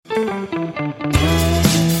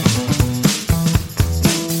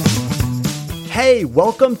Hey,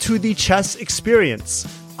 welcome to the Chess Experience.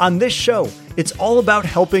 On this show, it's all about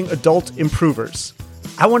helping adult improvers.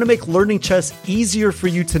 I want to make learning chess easier for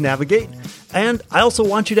you to navigate, and I also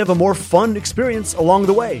want you to have a more fun experience along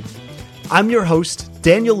the way. I'm your host,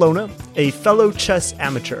 Daniel Lona, a fellow chess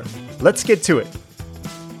amateur. Let's get to it.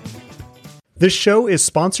 This show is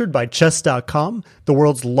sponsored by Chess.com, the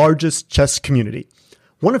world's largest chess community.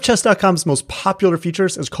 One of Chess.com's most popular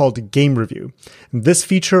features is called Game Review. This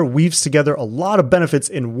feature weaves together a lot of benefits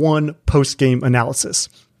in one post-game analysis.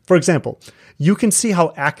 For example, you can see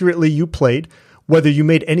how accurately you played, whether you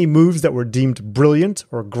made any moves that were deemed brilliant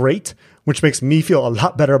or great, which makes me feel a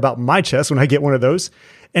lot better about my chess when I get one of those.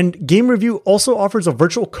 And Game Review also offers a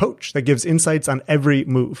virtual coach that gives insights on every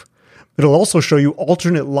move. It'll also show you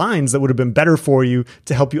alternate lines that would have been better for you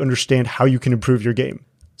to help you understand how you can improve your game.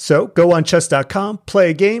 So go on chess.com, play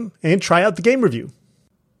a game, and try out the Game Review.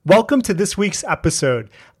 Welcome to this week's episode.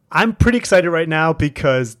 I'm pretty excited right now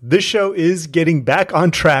because this show is getting back on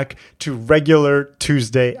track to regular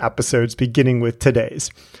Tuesday episodes, beginning with today's.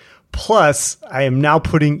 Plus, I am now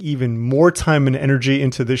putting even more time and energy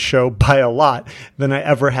into this show by a lot than I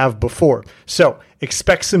ever have before. So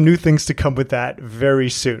expect some new things to come with that very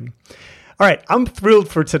soon. All right, I'm thrilled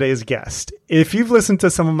for today's guest. If you've listened to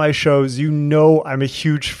some of my shows, you know I'm a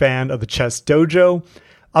huge fan of the Chess Dojo.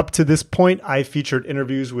 Up to this point, I featured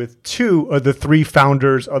interviews with two of the three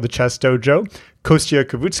founders of the Chess Dojo, Kostya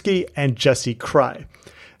Kavutsky and Jesse Cry.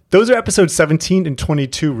 Those are episodes 17 and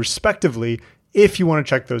 22, respectively, if you want to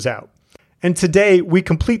check those out. And today, we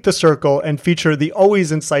complete the circle and feature the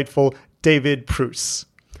always insightful David Pruess.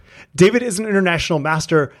 David is an international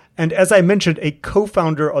master and, as I mentioned, a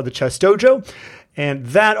co-founder of the Chess Dojo, and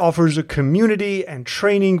that offers a community and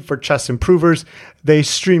training for chess improvers. They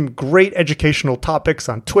stream great educational topics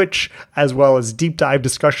on Twitch, as well as deep dive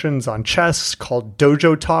discussions on chess called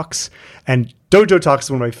Dojo Talks. And Dojo Talks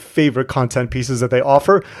is one of my favorite content pieces that they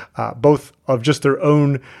offer, both of just their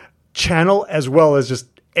own channel as well as just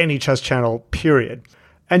any chess channel, period.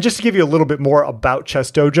 And just to give you a little bit more about Chess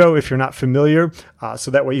Dojo, if you're not familiar,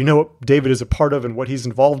 so that way you know what David is a part of and what he's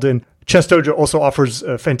involved in. Chess Dojo also offers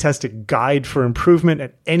a fantastic guide for improvement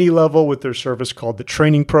at any level with their service called the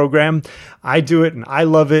Training Program. I do it and I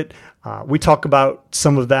love it. We talk about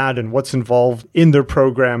some of that and what's involved in their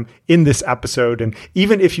program in this episode. And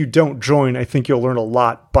even if you don't join, I think you'll learn a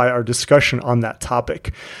lot by our discussion on that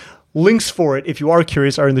topic. Links for it, if you are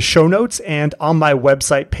curious, are in the show notes and on my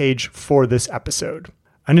website page for this episode.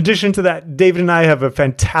 In addition to that, David and I have a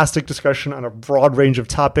fantastic discussion on a broad range of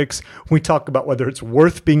topics. We talk about whether it's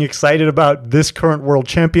worth being excited about this current world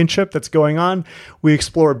championship that's going on. We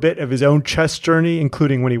explore a bit of his own chess journey,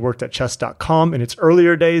 including when he worked at chess.com in its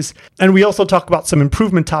earlier days. And we also talk about some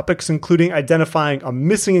improvement topics, including identifying a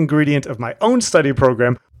missing ingredient of my own study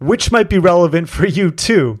program, which might be relevant for you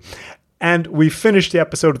too. And we finished the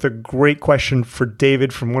episode with a great question for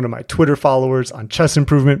David from one of my Twitter followers on chess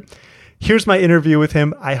improvement. Here's my interview with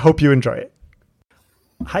him. I hope you enjoy it.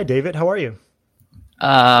 Hi, David. How are you?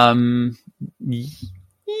 Yeah,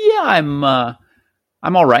 I'm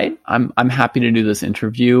all right. I'm happy to do this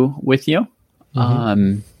interview with you.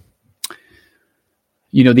 Mm-hmm.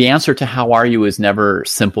 The answer to how are you is never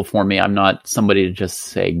simple for me. I'm not somebody to just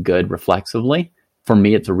say good reflexively. For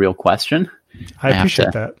me, it's a real question. I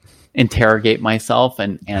appreciate that. Interrogate myself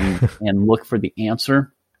and look for the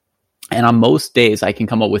answer. And on most days, I can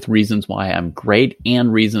come up with reasons why I'm great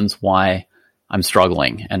and reasons why I'm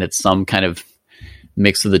struggling. And it's some kind of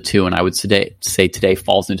mix of the two. And I would say today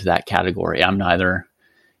falls into that category. I'm neither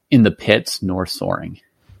in the pits nor soaring.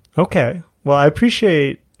 Okay. Well, I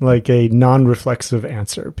appreciate like a non-reflexive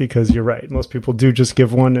answer because you're right. Most people do just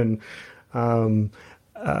give one and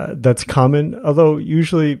that's common. Although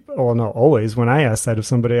usually, always when I ask that of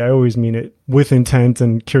somebody, I always mean it with intent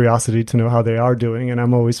and curiosity to know how they are doing. And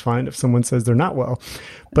I'm always fine if someone says they're not well.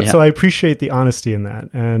 But So I appreciate the honesty in that.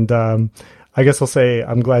 And I guess I'll say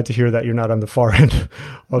I'm glad to hear that you're not on the far end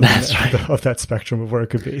of, of that spectrum of where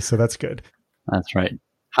it could be. So that's good. That's right.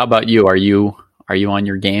 How about you? Are you on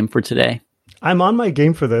your game for today? I'm on my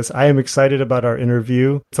game for this. I am excited about our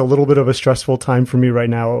interview. It's a little bit of a stressful time for me right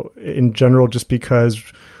now in general, just because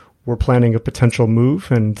we're planning a potential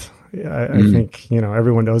move. And I think,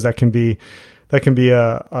 everyone knows that can be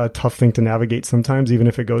a tough thing to navigate sometimes, even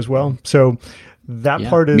if it goes well. So that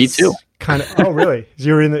part is me too. Kind of, oh, really?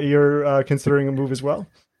 You're considering a move as well?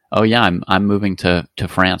 Oh yeah. I'm moving to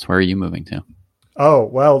France. Where are you moving to? Oh,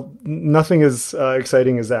 well, nothing as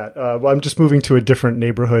exciting as that. Well, I'm just moving to a different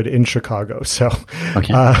neighborhood in Chicago. So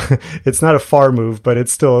Okay. it's not a far move, but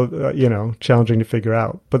it's still, challenging to figure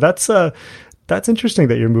out. But that's interesting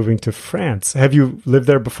that you're moving to France. Have you lived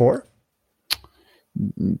there before?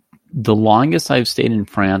 The longest I've stayed in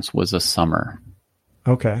France was a summer.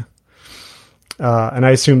 Okay. And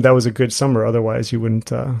I assume that was a good summer. Otherwise, you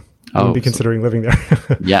wouldn't be considering living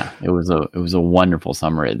there. Yeah, it was a wonderful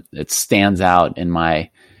summer. It stands out in my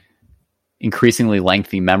increasingly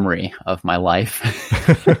lengthy memory of my life.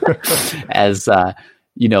 As the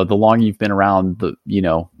longer you've been around,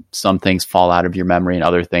 some things fall out of your memory and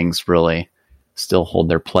other things really still hold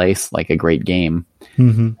their place, like a great game.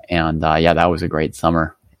 Mm-hmm. And that was a great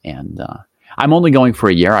summer. And I'm only going for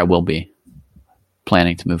a year. I will be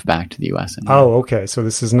planning to move back to the U.S. Oh, okay. So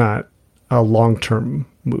this is not a long-term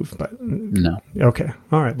move, but no. Okay.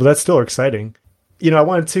 All right. Well, that's still exciting. I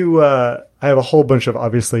wanted to, I have a whole bunch of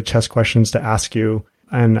obviously chess questions to ask you,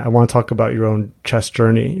 and I want to talk about your own chess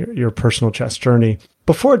journey, your personal chess journey.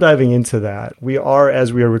 Before diving into that, we are,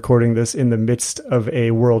 as we are recording this, in the midst of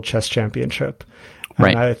a World Chess Championship. And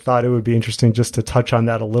Right. I thought it would be interesting just to touch on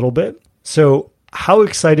that a little bit. So how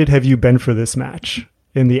excited have you been for this match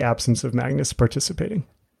in the absence of Magnus participating?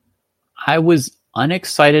 I was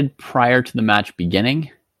unexcited prior to the match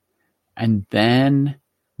beginning. And then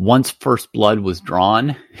once first blood was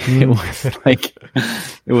drawn, it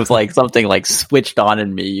was like something like switched on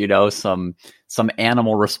in me, some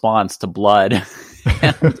animal response to blood.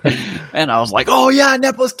 and I was like, oh yeah,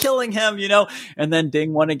 Nepo's killing him, and then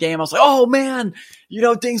Ding won a game. I was like, oh man,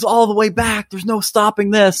 Ding's all the way back. There's no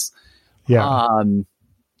stopping this. Yeah.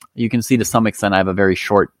 You can see to some extent I have a very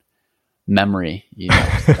short memory,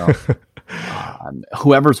 so,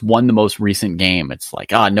 whoever's won the most recent game, it's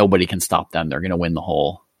like, nobody can stop them. They're going to win the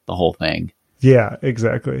whole thing. Yeah,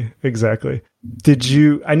 exactly.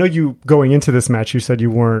 I know you going into this match, you said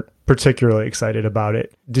you weren't particularly excited about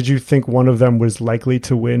it. Did you think one of them was likely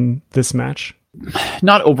to win this match?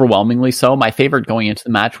 Not overwhelmingly so. My favorite going into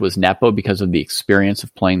the match was Nepo because of the experience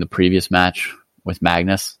of playing the previous match with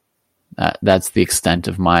Magnus. That's the extent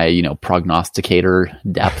of my, prognosticator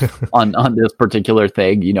depth on this particular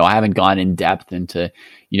thing. I haven't gone in depth into,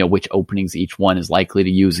 which openings each one is likely to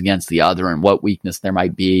use against the other and what weakness there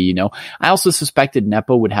might be. I also suspected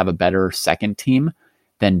Nepo would have a better second team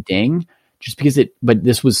than Ding, just because but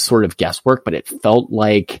this was sort of guesswork, but it felt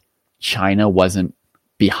like China wasn't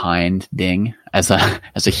behind Ding as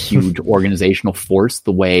a huge organizational force,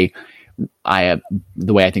 the way I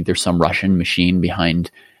think there's some Russian machine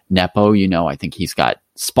behind Nepo. I think he's got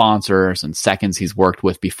sponsors and seconds he's worked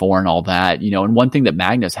with before and all that, and one thing that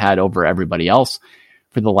Magnus had over everybody else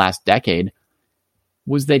for the last decade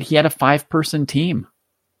was that he had a 5-person team,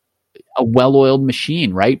 a well-oiled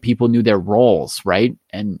machine, right? People knew their roles, right?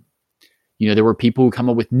 And, there were people who come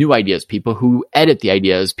up with new ideas, people who edit the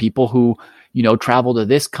ideas, people who, travel to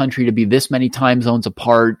this country to be this many time zones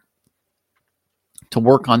apart to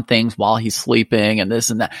work on things while he's sleeping and this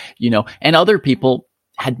and that, and other people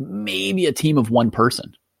had maybe a team of one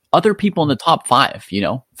person, other people in the top 5,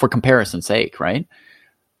 for comparison's sake, right?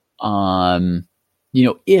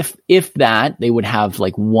 If that, they would have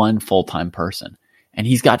like one full-time person, and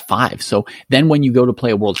he's got 5. So then when you go to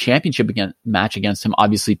play a world championship match against him,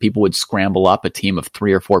 obviously people would scramble up a team of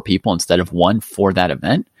 3 or 4 people instead of one for that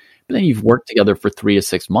event. But then you've worked together for 3 to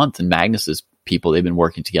 6 months, and Magnus's people, they've been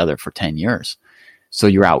working together for 10 years. So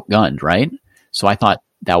you're outgunned, right? So I thought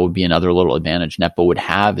that would be another little advantage Nepo would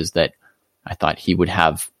have, is that I thought he would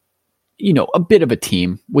have, a bit of a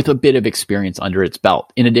team with a bit of experience under its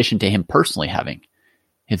belt, in addition to him personally having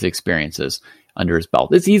his experiences under his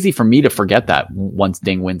belt. It's easy for me to forget that once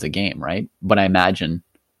Ding wins a game, right? But I imagine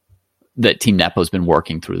that Team Nepo's been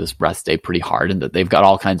working through this rest day pretty hard, and that they've got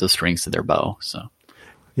all kinds of strings to their bow. So,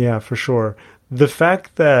 yeah, for sure. The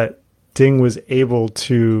fact that Ding was able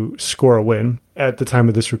to score a win at the time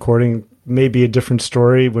of this recording may be a different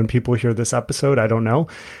story when people hear this episode. I don't know.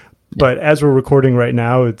 But as we're recording right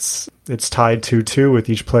now, it's tied 2-2 with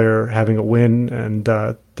each player having a win, and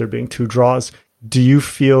there being 2 draws. Do you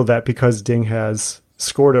feel that because Ding has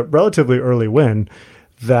scored a relatively early win,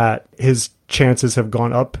 that his chances have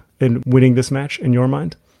gone up in winning this match in your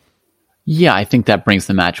mind? Yeah, I think that brings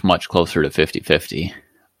the match much closer to 50-50,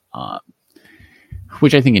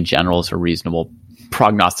 which I think in general is a reasonable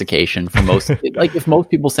prognostication for most. Like, if most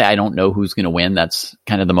people say, I don't know who's going to win, that's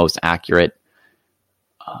kind of the most accurate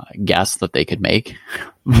guess that they could make,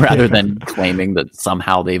 rather than claiming that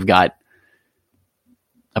somehow they've got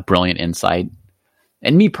a brilliant insight.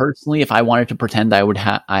 And me personally, if I wanted to pretend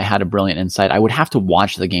I had a brilliant insight, I would have to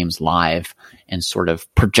watch the games live and sort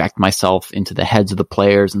of project myself into the heads of the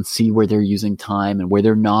players and see where they're using time and where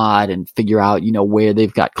they're not, and figure out, where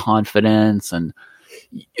they've got confidence. And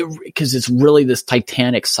because it's really this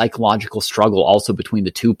titanic psychological struggle also between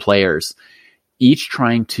the two players, each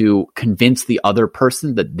trying to convince the other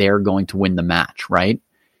person that they're going to win the match, right?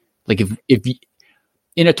 Like if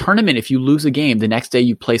in a tournament, if you lose a game, the next day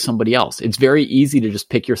you play somebody else. It's very easy to just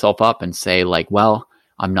pick yourself up and say like, well,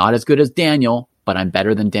 I'm not as good as Daniel, but I'm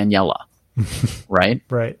better than Daniela. Right?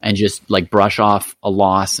 Right. And just like brush off a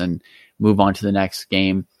loss and move on to the next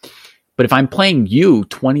game. But if I'm playing you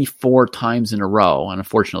 24 times in a row, and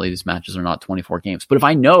unfortunately these matches are not 24 games, but if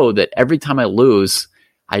I know that every time I lose,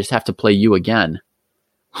 I just have to play you again,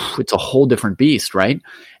 it's a whole different beast, right?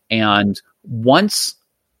 And once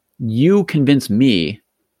you convince me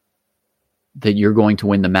that you're going to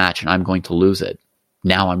win the match and I'm going to lose it,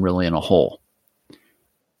 now I'm really in a hole,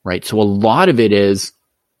 right? So a lot of it is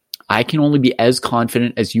I can only be as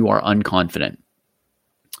confident as you are unconfident.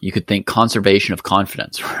 You could think conservation of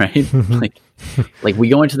confidence, right? like we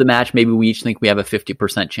go into the match, maybe we each think we have a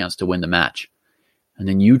 50% chance to win the match. And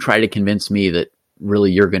then you try to convince me that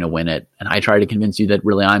really you're going to win it. And I try to convince you that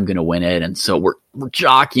really I'm going to win it. And so we're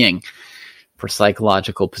jockeying for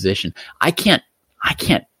psychological position. I can't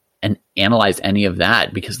analyze any of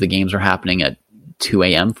that because the games are happening at 2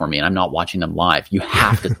 a.m. for me and I'm not watching them live. You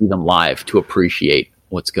have to see them live to appreciate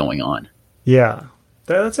what's going on. Yeah,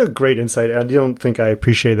 that's a great insight. I don't think I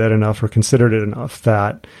appreciate that enough or considered it enough,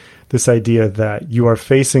 that this idea that you are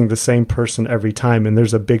facing the same person every time. And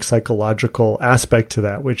there's a big psychological aspect to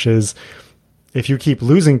that, which is if you keep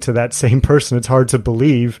losing to that same person, it's hard to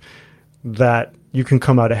believe that you can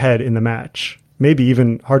come out ahead in the match. Maybe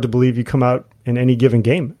even hard to believe you come out in any given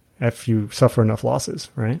game if you suffer enough losses,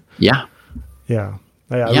 right? Yeah. Yeah.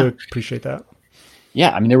 I really appreciate that.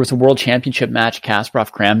 Yeah. I mean, there was a world championship match,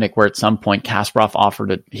 Kasparov-Kramnik, where at some point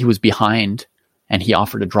Kasparov he was behind and he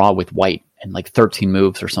offered a draw with white in like 13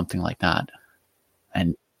 moves or something like that.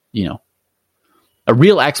 And, a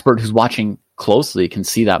real expert who's watching closely can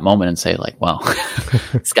see that moment and say like, well,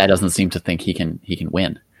 this guy doesn't seem to think he can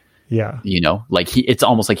win. Yeah. Like it's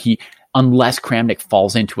almost like unless Kramnik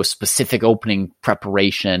falls into a specific opening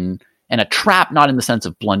preparation and a trap, not in the sense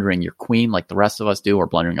of blundering your queen like the rest of us do or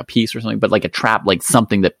blundering a piece or something, but like a trap, like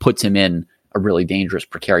something that puts him in a really dangerous,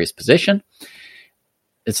 precarious position.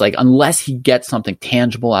 It's like, unless he gets something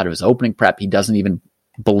tangible out of his opening prep, he doesn't even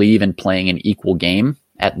believe in playing an equal game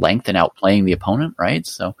at length and outplaying the opponent, right?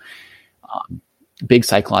 So big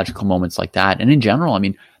psychological moments like that. And in general, I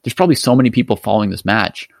mean, there's probably so many people following this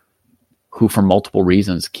match who for multiple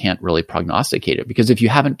reasons can't really prognosticate it, because if you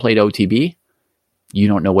haven't played OTB, you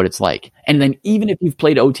don't know what it's like. And then even if you've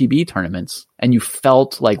played OTB tournaments and you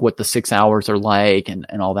felt like what the 6 hours are like and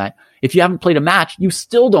all that, if you haven't played a match, you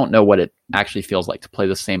still don't know what it actually feels like to play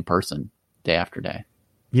the same person day after day.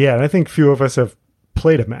 Yeah. And I think few of us have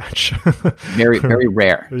played a match. Very, very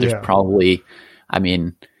rare. There's Yeah. probably, I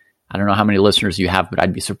mean, I don't know how many listeners you have, but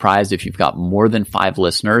I'd be surprised if you've got more than 5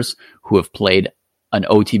 listeners who have played an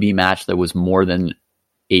OTB match that was more than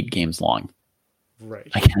 8 games long, right,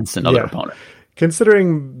 against another opponent.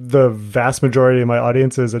 Considering the vast majority of my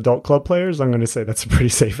audience is adult club players, I'm going to say that's a pretty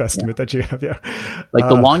safe estimate that you have. Yeah. Like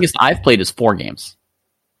the longest I've played is 4 games.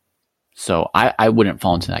 So I wouldn't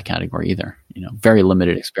fall into that category either. Very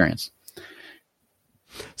limited experience.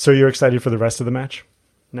 So you're excited for the rest of the match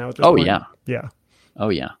now at this point? Yeah. Yeah. Oh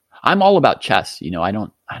yeah. I'm all about chess. I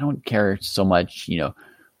don't care so much,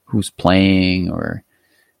 who's playing or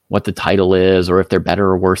what the title is or if they're better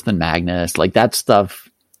or worse than Magnus. Like that stuff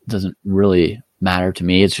doesn't really matter to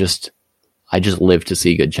me. It's just, I just live to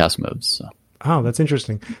see good chess moves. So. Oh, that's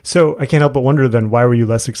interesting. So I can't help but wonder then, why were you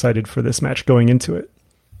less excited for this match going into it?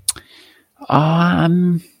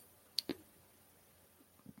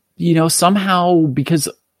 Somehow, because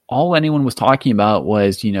all anyone was talking about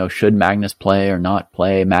was, should Magnus play or not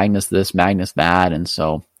play, Magnus this, Magnus that. And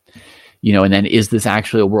so, and then is this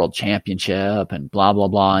actually a world championship and blah, blah,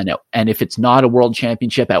 blah. And if it's not a world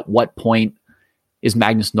championship, at what point is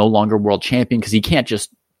Magnus no longer world champion? Because he can't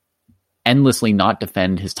just endlessly not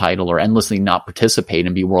defend his title or endlessly not participate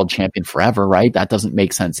and be world champion forever, right? That doesn't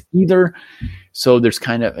make sense either. So there's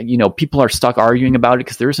kind of, people are stuck arguing about it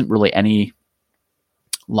because there isn't really any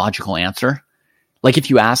logical answer. Like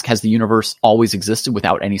if you ask, has the universe always existed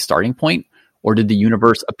without any starting point? Or did the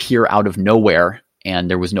universe appear out of nowhere and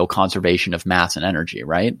there was no conservation of mass and energy,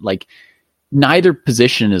 right? Like neither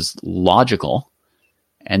position is logical,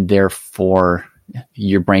 and therefore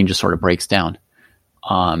your brain just sort of breaks down.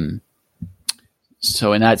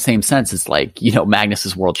 So in that same sense, it's like,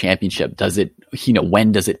 Magnus's world championship, does it,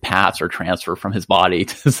 when does it pass or transfer from his body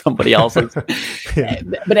to somebody else's? Yeah.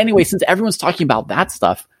 But anyway, since everyone's talking about that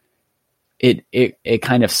stuff, it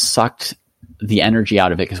kind of sucked the energy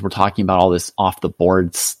out of it, because we're talking about all this off the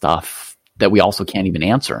board stuff that we also can't even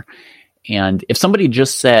answer. And if somebody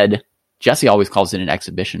just said, Jesse always calls it an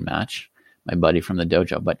exhibition match, my buddy from the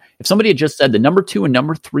dojo, but if somebody had just said the number 2 and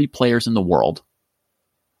number 3 players in the world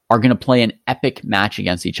are going to play an epic match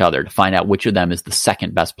against each other to find out which of them is the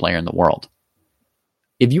second best player in the world.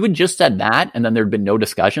 If you had just said that and then there'd been no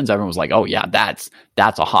discussions, everyone was like, oh yeah, that's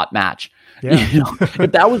a hot match. Yeah.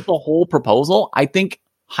 If that was the whole proposal, I think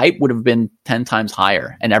hype would have been 10 times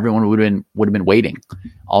higher and everyone would have been waiting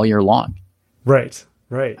all year long. Right.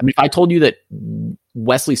 I mean, if I told you that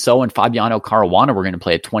Wesley So and Fabiano Caruana were going to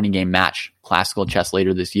play a 20-game match, classical chess,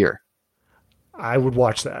 later this year, I would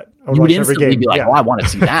watch that. You would instantly be like, oh, I want to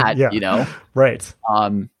see that, Right.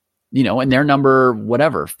 And they're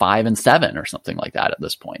number, 5 and 7 or something like that at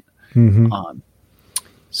this point. Mm-hmm.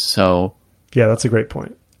 So. Yeah, that's a great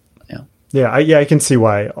point. Yeah. I can see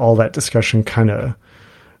why all that discussion kind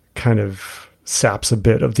of saps a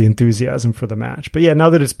bit of the enthusiasm for the match. But yeah, now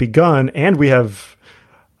that it's begun and we have,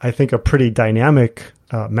 I think, a pretty dynamic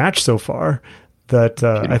match so far, that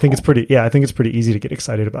I think it's pretty easy to get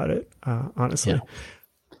excited about it, honestly. Yeah.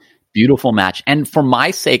 Beautiful match. And for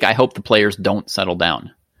my sake, I hope the players don't settle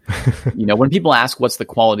down. When people ask what's the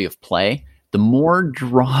quality of play, the more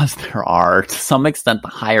draws there are, to some extent, the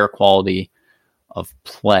higher quality of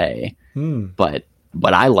play. But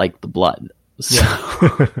I like the blood. So,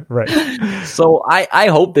 right. So I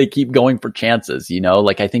hope they keep going for chances,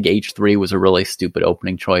 I think H3 was a really stupid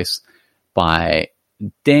opening choice by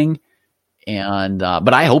Ding. And,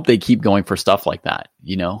 but I hope they keep going for stuff like that.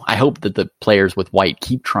 I hope that the players with white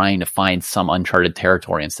keep trying to find some uncharted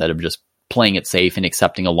territory instead of just playing it safe and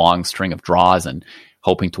accepting a long string of draws and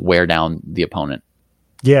hoping to wear down the opponent.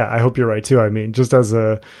 Yeah, I hope you're right too. I mean, just as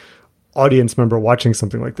a audience member watching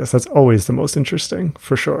something like this, that's always the most interesting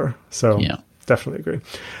for sure. So definitely agree.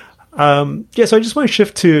 So I just want to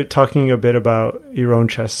shift to talking a bit about your own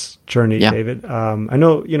chess journey, David. I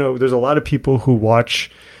know, there's a lot of people who watch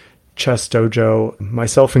Chess Dojo,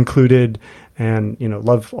 myself included, and,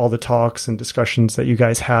 love all the talks and discussions that you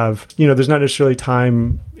guys have. There's not necessarily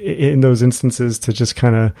time in those instances to just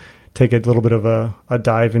kind of take a little bit of a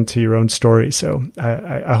dive into your own story. So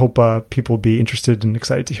I hope people will be interested and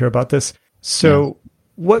excited to hear about this. So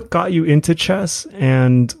what got you into chess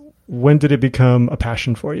and when did it become a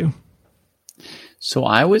passion for you? So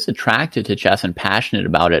I was attracted to chess and passionate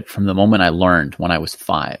about it from the moment I learned when I was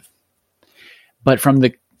 5. But from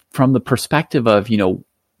the perspective of,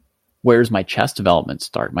 where's my chess development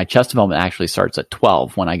start? My chess development actually starts at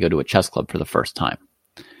 12 when I go to a chess club for the first time.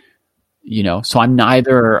 So I'm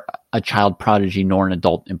neither a child prodigy nor an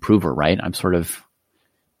adult improver, right? I'm sort of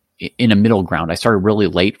in a middle ground. I started really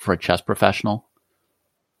late for a chess professional,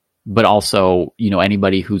 but also,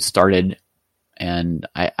 anybody who started, and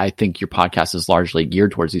I think your podcast is largely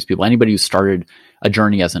geared towards these people. Anybody who started a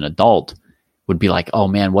journey as an adult would be like, oh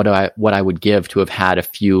man, what I would give to have had a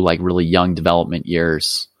few like really young development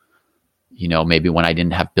years, maybe when I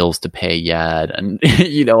didn't have bills to pay yet and,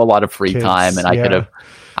 a lot of free time. And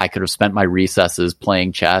I could have spent my recesses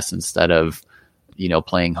playing chess instead of,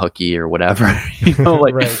 playing hooky or whatever,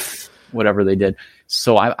 right. Whatever they did.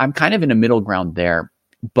 So I'm kind of in a middle ground there,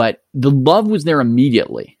 but the love was there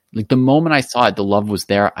immediately. Like the moment I saw it, the love was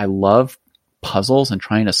there. I love puzzles and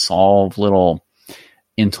trying to solve little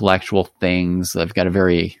intellectual things. I've got a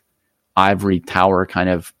very ivory tower kind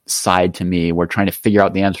of side to me. We're trying to figure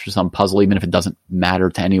out the answer to some puzzle, even if it doesn't matter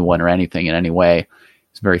to anyone or anything in any way.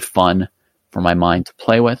 It's very fun for my mind to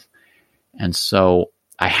play with. And so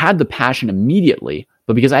I had the passion immediately,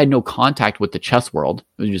 but because I had no contact with the chess world,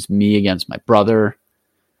 it was just me against my brother,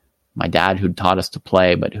 my dad who'd taught us to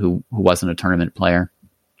play, but who wasn't a tournament player.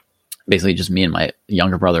 Basically just me and my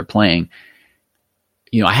younger brother playing.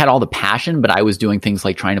 I had all the passion, but I was doing things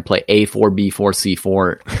like trying to play A4, B4,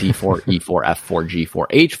 C4, D4, E4, F4, G4,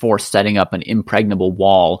 H4, setting up an impregnable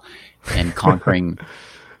wall and conquering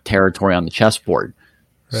territory on the chessboard.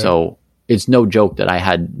 Right. So it's no joke that I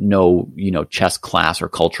had no, chess class or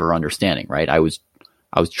culture or understanding, right? I was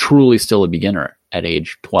truly still a beginner at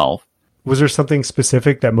age 12. Was there something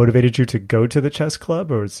specific that motivated you to go to the chess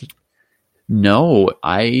club, or was it... No,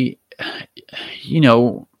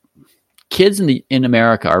 kids in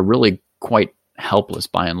America are really quite helpless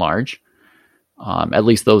by and large, at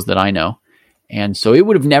least those that I know. And so it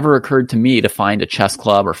would have never occurred to me to find a chess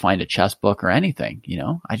club or find a chess book or anything,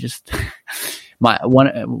 I just,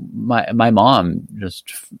 my mom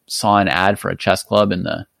just saw an ad for a chess club in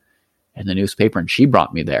the newspaper, and she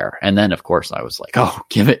brought me there. And then of course I was like, oh,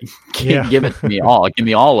 give it to me all. Give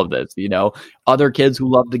me all of this, other kids who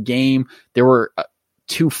loved the game. There were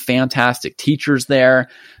two fantastic teachers there.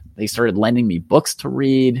 They started lending me books to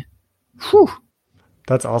read. Whew.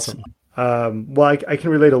 That's awesome. Well, I can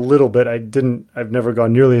relate a little bit. I've never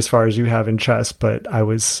gone nearly as far as you have in chess, but I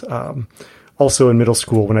was also in middle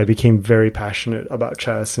school when I became very passionate about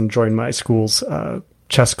chess and joined my school's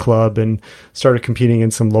chess club and started competing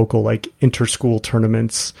in some local inter-school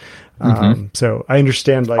tournaments. So I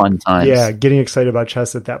understand fun times. Getting excited about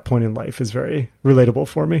chess at that point in life is very relatable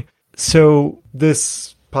for me. So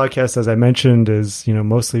this podcast, as I mentioned, is,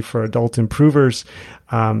 mostly for adult improvers.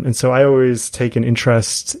 And so I always take an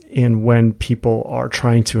interest in when people are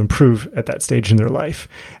trying to improve at that stage in their life.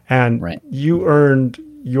 And You earned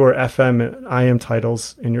your FM and IM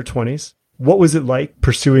titles in your 20s. What was it like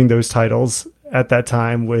pursuing those titles at that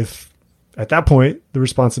time with, at that point, the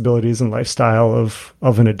responsibilities and lifestyle of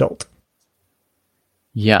an adult?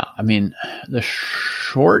 Yeah. I mean, the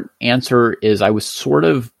short answer is I was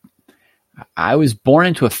born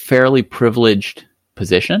into a fairly privileged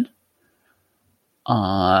position.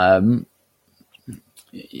 Where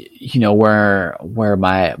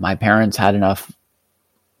my parents had enough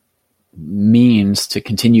means to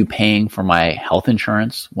continue paying for my health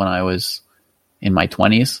insurance when I was in my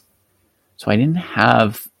 20s. So I didn't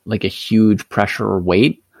have a huge pressure or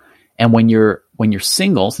weight. And when you're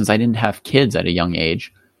single, since I didn't have kids at a young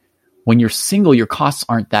age, when you're single, your costs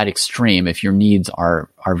aren't that extreme if your needs are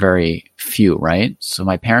very few, right? So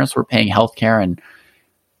my parents were paying healthcare, and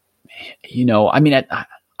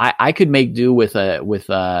I could make do with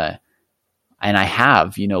and I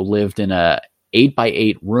have lived in a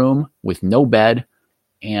 8x8 room with no bed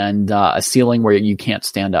and a ceiling where you can't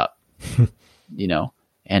stand up,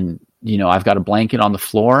 and I've got a blanket on the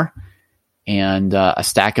floor and a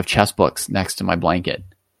stack of chess books next to my blanket.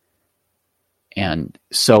 And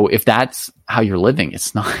so if that's how you're living,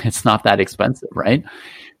 it's not that expensive, right?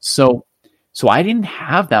 So I didn't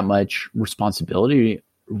have that much responsibility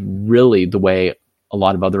really the way a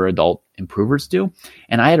lot of other adult improvers do.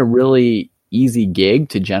 And I had a really easy gig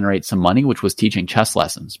to generate some money, which was teaching chess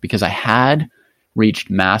lessons, because I had reached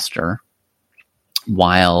master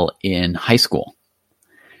while in high school.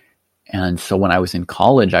 And so when I was in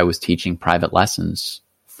college, I was teaching private lessons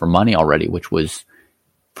for money already, which was,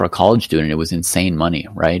 for a college student, it was insane money,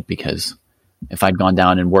 right? Because if I'd gone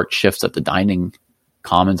down and worked shifts at the dining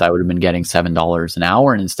commons, I would have been getting $7 an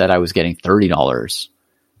hour. And instead I was getting $30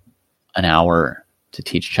 an hour to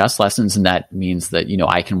teach chess lessons. And that means that,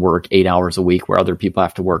 I can work 8 hours a week where other people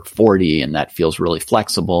have to work 40, and that feels really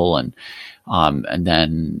flexible. And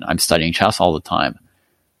then I'm studying chess all the time.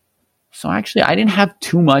 So actually I didn't have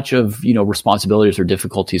too much of, responsibilities or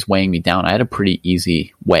difficulties weighing me down. I had a pretty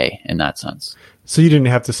easy way in that sense. So you didn't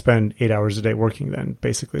have to spend 8 hours a day working then,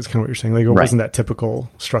 basically, is kind of what you're saying. It wasn't that typical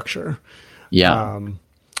structure. Yeah.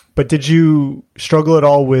 But did you struggle at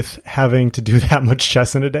all with having to do that much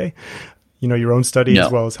chess in a day? Your own study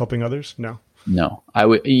as well as helping others? No. I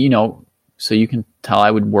would, so you can tell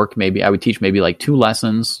I would teach maybe 2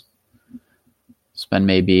 lessons, spend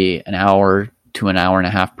maybe an hour to an hour and a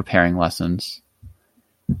half preparing lessons.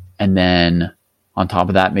 And then on top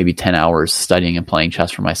of that, maybe 10 hours studying and playing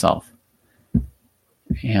chess for myself.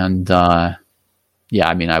 And, I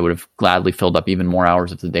would have gladly filled up even more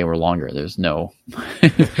hours if the day were longer. There's no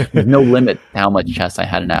limit to how much chess I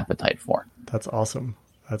had an appetite for. That's awesome.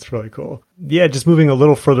 That's really cool. Yeah, just moving a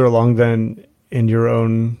little further along then in your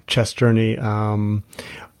own chess journey.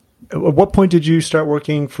 At what point did you start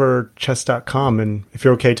working for chess.com? And if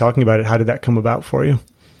you're okay talking about it, how did that come about for you?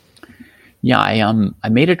 Yeah, I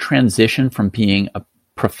made a transition from being a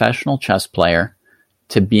professional chess player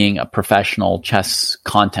to being a professional chess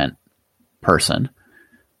content person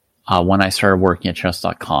when I started working at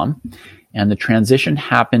chess.com. And the transition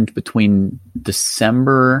happened between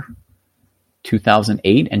December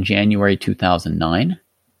 2008 and January 2009.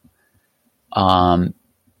 I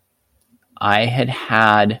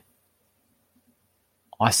had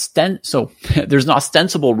so there's an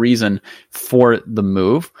ostensible reason for the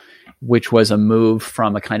move, which was a move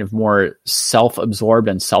from a kind of more self-absorbed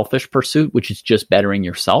and selfish pursuit, which is just bettering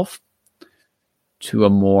yourself, to a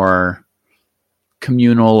more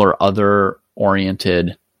communal or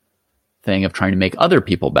other-oriented thing of trying to make other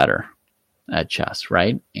people better at chess,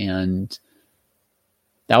 right? And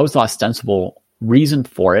that was the ostensible reason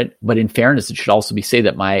for it. But in fairness, it should also be said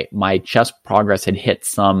that my chess progress had hit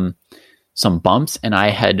some bumps, and I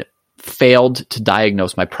had failed to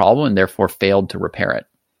diagnose my problem and therefore failed to repair it.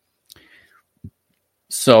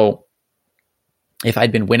 So if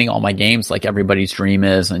I'd been winning all my games like everybody's dream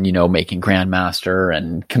is, and, making Grandmaster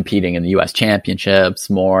and competing in the US championships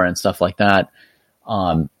more and stuff like that,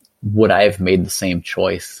 would I have made the same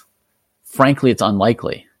choice? Frankly, it's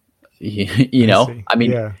unlikely. I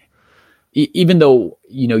mean, yeah. Even though,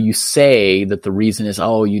 you say that the reason is,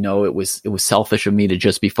 it was selfish of me to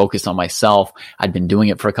just be focused on myself. I'd been doing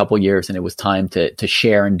it for a couple of years and it was time to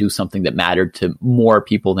share and do something that mattered to more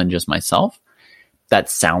people than just myself. That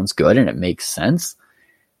sounds good and it makes sense.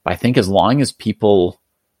 But I think as long as people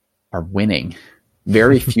are winning,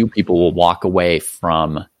 very few people will walk away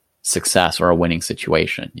from success or a winning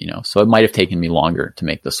situation, So it might have taken me longer to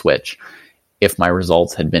make the switch if my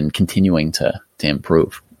results had been continuing to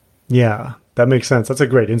improve. Yeah, that makes sense. That's a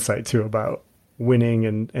great insight too about winning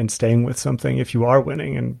and staying with something if you are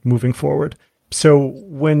winning and moving forward. So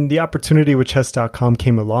when the opportunity with chess.com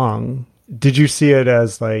came along, did you see it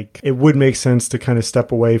as like it would make sense to kind of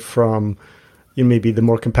step away from maybe the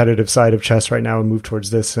more competitive side of chess right now and move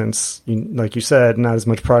towards this, since, like you said, not as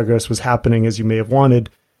much progress was happening as you may have wanted?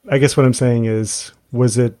 I guess what I'm saying is,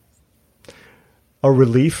 was it a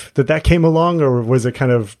relief that came along, or was it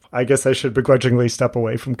kind of, I guess I should begrudgingly step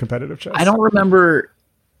away from competitive chess? I don't remember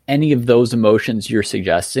any of those emotions you're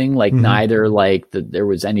suggesting, like neither like that there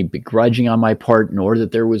was any begrudging on my part, nor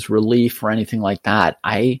that there was relief or anything like that.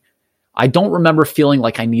 I don't remember feeling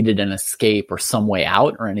like I needed an escape or some way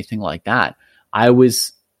out or anything like that. I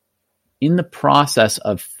was in the process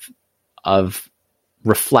of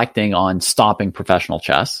reflecting on stopping professional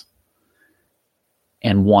chess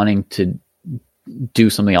and wanting to do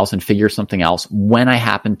something else and figure something else when I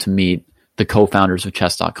happened to meet the co-founders of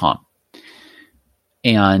chess.com.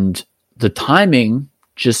 And the timing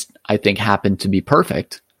just, I think, happened to be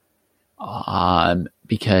perfect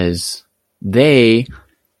because they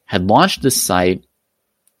had launched this site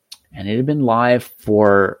and it had been live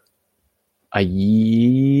for a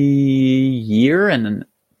year and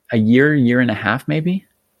a half, maybe.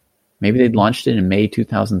 Maybe they'd launched it in May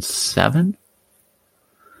 2007.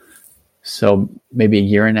 So maybe a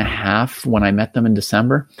year and a half when I met them in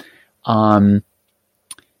December. And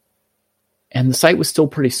the site was still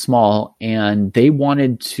pretty small, and they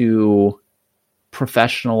wanted to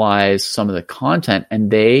professionalize some of the content,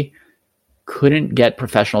 and they couldn't get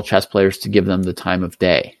professional chess players to give them the time of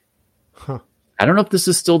day. Huh. I don't know if this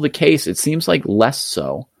is still the case. It seems like less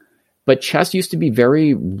so, but chess used to be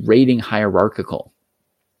very rating hierarchical.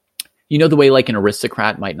 The way like an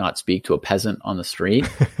aristocrat might not speak to a peasant on the street.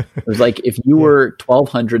 It was like if you were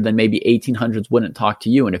 1200, then maybe 1800s wouldn't talk to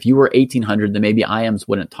you. And if you were 1800, then maybe IMs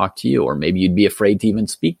wouldn't talk to you. Or maybe you'd be afraid to even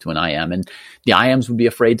speak to an IM. And the IMs would be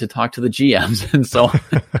afraid to talk to the GMs. And so,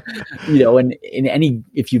 and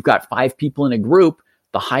if you've got 5 people in a group,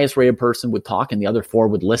 the highest rated person would talk and the other 4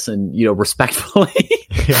 would listen, respectfully.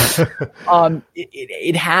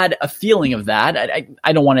 It had a feeling of that.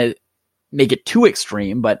 I don't want to make it too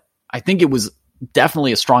extreme, but I think it was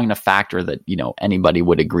definitely a strong enough factor that, anybody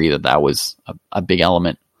would agree that was a big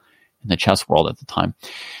element in the chess world at the time.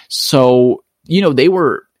 So, they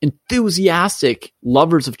were enthusiastic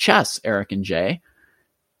lovers of chess, Eric and Jay,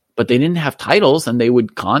 but they didn't have titles, and they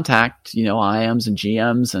would contact, IMs and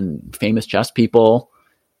GMs and famous chess people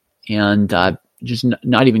and just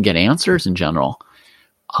not even get answers in general.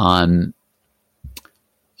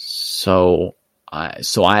 So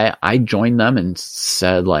I joined them and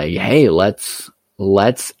said like, hey,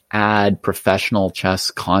 let's add professional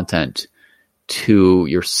chess content to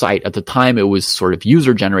your site. At the time, it was sort of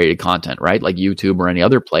user generated content, right? Like YouTube or any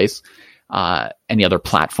other place, any other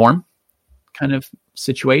platform kind of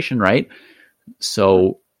situation, right?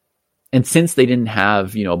 So, and since they didn't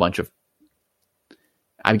have, a bunch of,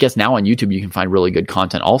 I guess now on YouTube, you can find really good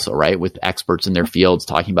content also, right? With experts in their fields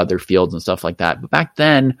talking about their fields and stuff like that. But back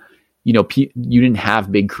then, you didn't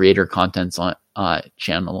have big creator contents on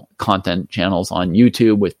content channels on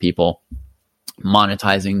YouTube with people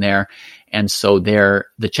monetizing there. And so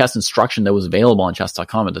the chess instruction that was available on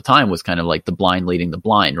chess.com at the time was kind of like the blind leading the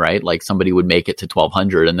blind, right? Like somebody would make it to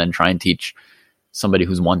 1200 and then try and teach somebody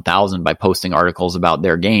who's 1000 by posting articles about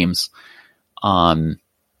their games. And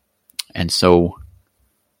so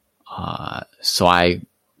I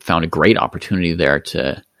found a great opportunity there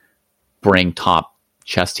to bring top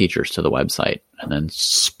chess teachers to the website and then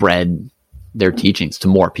spread their teachings to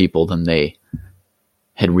more people than they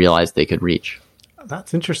had realized they could reach.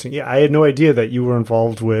 That's interesting. Yeah, I had no idea that you were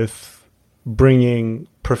involved with bringing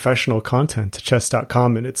professional content to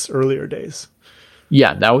chess.com in its earlier days.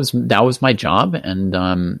 Yeah, that was my job. And,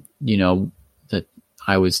 that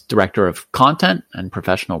I was director of content and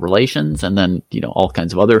professional relations, and then, all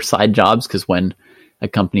kinds of other side jobs. Because when a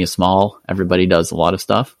company is small. Everybody does a lot of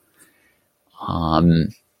stuff.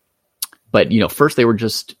 But, first they were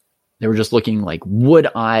just looking like, would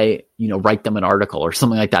I, write them an article or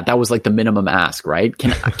something like that? That was like the minimum ask, right?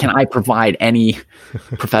 Can I provide any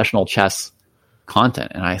professional chess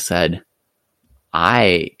content? And I said,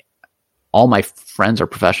 all my friends are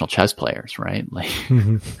professional chess players, right? Like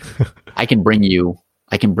I can bring you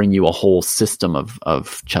a whole system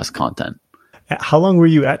of chess content. How long were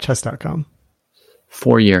you at chess.com?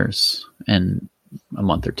 4 years and a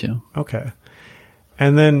month or two. Okay.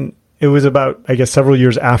 And then it was about, I guess, several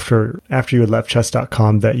years after you had left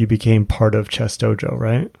chess.com that you became part of Chess Dojo,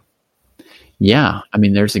 right? Yeah. I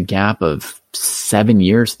mean, there's a gap of 7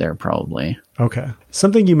 years there probably. Okay.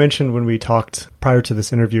 Something you mentioned when we talked prior to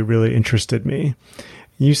this interview really interested me.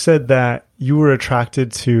 You said that you were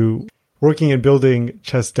attracted to working and building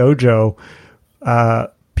Chess Dojo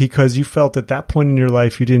because you felt at that point in your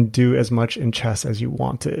life you didn't do as much in chess as you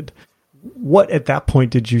wanted. What at that point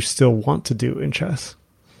did you still want to do in chess?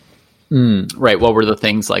 Right. What were the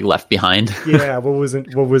things like left behind? Yeah. What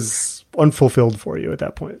was unfulfilled for you at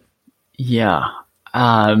that point? Yeah.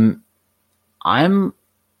 I'm a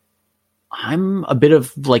bit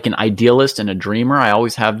of like an idealist and a dreamer. I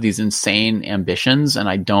always have these insane ambitions and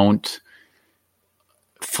I don't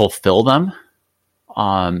fulfill them.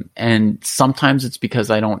 And sometimes it's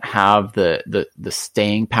because I don't have the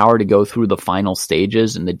staying power to go through the final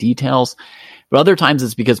stages and the details. But other times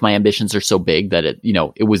it's because my ambitions are so big that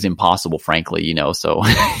it was impossible, frankly, so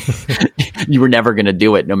you were never going to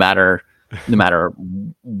do it no matter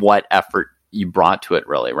what effort you brought to it,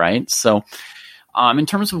 really. Right. So, in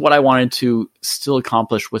terms of what I wanted to still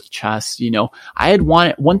accomplish with chess,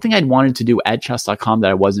 one thing I'd wanted to do at chess.com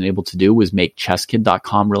that I wasn't able to do was make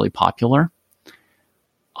chesskid.com really popular.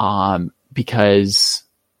 Because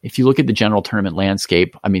if you look at the general tournament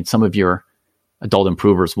landscape, I mean, some of your adult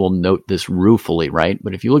improvers will note this ruefully, right?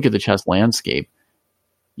 But if you look at the chess landscape,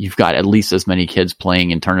 you've got at least as many kids playing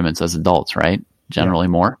in tournaments as adults, right? Generally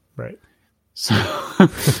more. Right.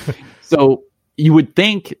 So you would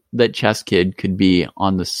think that Chess Kid could be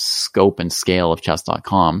on the scope and scale of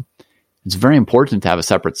chess.com. It's very important to have a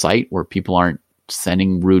separate site where people aren't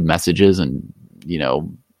sending rude messages and,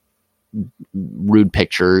 rude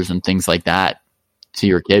pictures and things like that to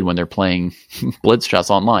your kid when they're playing blitz chess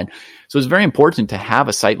online. So it's very important to have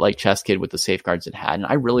a site like Chess Kid with the safeguards it had. And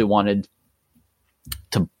I really wanted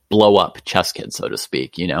to blow up Chess Kid, so to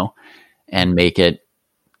speak, and make it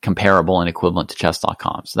comparable and equivalent to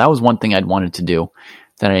chess.com. So that was one thing I'd wanted to do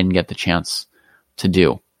that I didn't get the chance to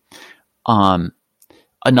do.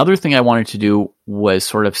 Another thing I wanted to do was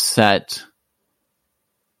sort of set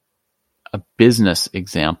a business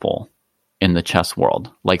example in the chess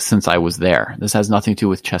world. Like since I was there, this has nothing to do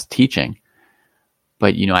with chess teaching,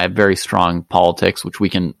 but I have very strong politics, which we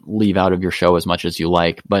can leave out of your show as much as you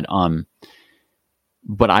like. But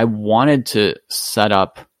I wanted to set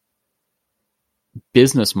up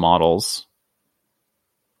business models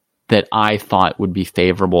that I thought would be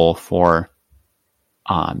favorable for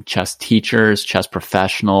chess teachers, chess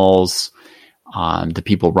professionals, the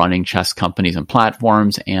people running chess companies and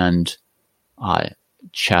platforms, and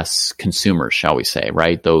chess consumers, shall we say,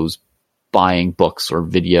 right? Those buying books or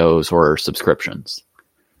videos or subscriptions.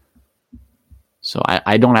 So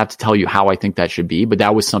I don't have to tell you how I think that should be, but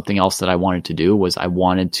that was something else that I wanted to do. Was I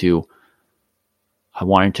wanted to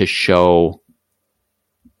show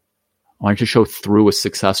through a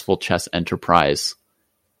successful chess enterprise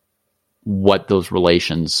what those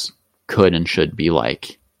relations could and should be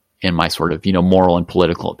like in my sort of, moral and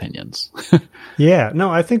political opinions. Yeah,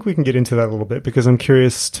 no, I think we can get into that a little bit because I'm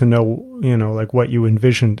curious to know, like what you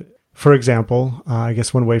envisioned. For example, I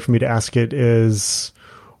guess one way for me to ask it is,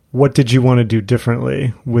 what did you want to do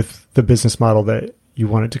differently with the business model that you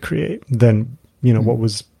wanted to create than, what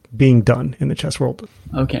was being done in the chess world?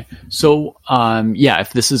 Okay. So,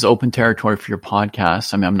 if this is open territory for your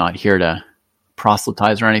podcast, I mean, I'm not here to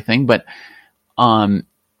proselytize or anything, but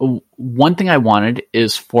one thing I wanted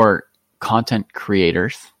is for content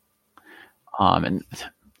creators, and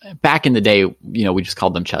back in the day, we just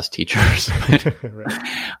called them chess teachers. Right.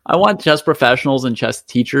 I want chess professionals and chess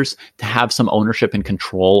teachers to have some ownership and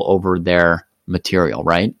control over their material,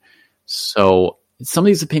 right? So some of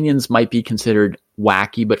these opinions might be considered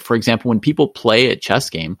wacky, but for example, when people play a chess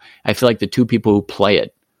game, I feel like the two people who play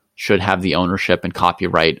it should have the ownership and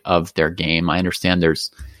copyright of their game. I understand there's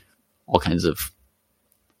all kinds of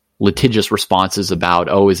litigious responses about,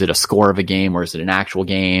 is it a score of a game or is it an actual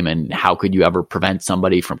game? And how could you ever prevent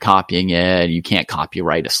somebody from copying it? You can't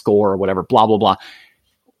copyright a score or whatever, blah, blah, blah.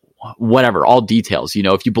 whatever, all details.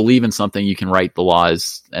 If you believe in something, you can write the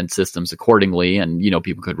laws and systems accordingly, and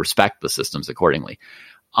people could respect the systems accordingly.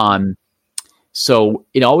 So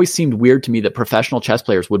it always seemed weird to me that professional chess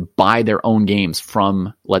players would buy their own games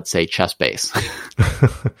from, let's say,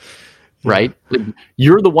 ChessBase. Right? Like,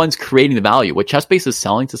 you're the ones creating the value. What ChessBase is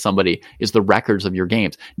selling to somebody is the records of your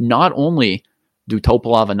games. Not only do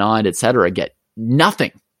Topalov, Anand, etc. get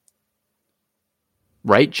nothing,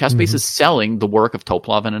 right? ChessBase is selling the work of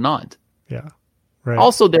Topalov and Anand. Yeah. Right.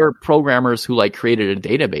 Also, there are programmers who created a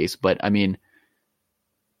database, but I mean,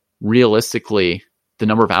 realistically, the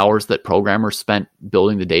number of hours that programmers spent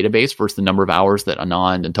building the database versus the number of hours that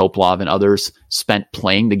Anand and Topalov and others spent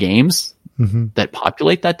playing the games that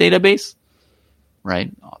populate that database,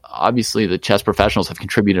 right? Obviously, the chess professionals have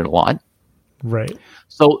contributed a lot. Right.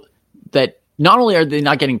 So that not only are they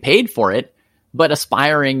not getting paid for it, but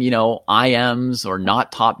aspiring, IMs or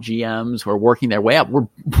not top GMs who are working their way up, we're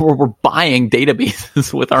buying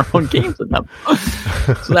databases with our own games in them.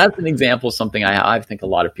 So that's an example of something I think a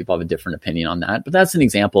lot of people have a different opinion on that, but that's an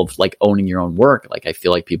example of owning your own work. I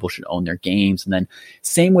feel like people should own their games. And then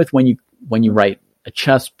same with when you write a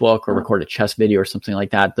chess book or record a chess video or something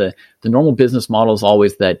like that, the normal business model is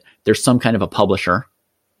always that there's some kind of a publisher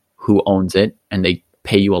who owns it and they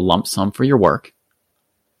pay you a lump sum for your work,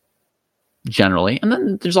 generally. And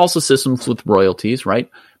then there's also systems with royalties, right?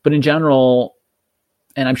 But in general,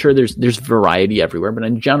 and I'm sure there's variety everywhere, but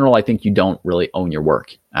in general, I think you don't really own your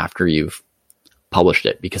work after you've published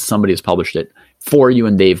it, because somebody has published it for you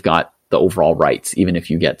and they've got the overall rights, even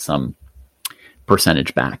if you get some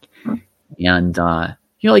percentage back. And,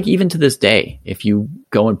 even to this day, if you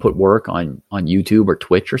go and put work on YouTube or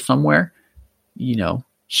Twitch or somewhere,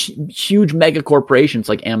 huge mega corporations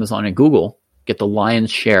like Amazon and Google get the lion's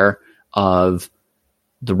share of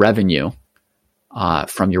the revenue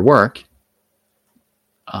from your work.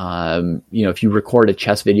 If you record a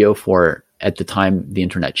chess video for, at the time, the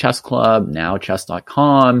Internet Chess Club, now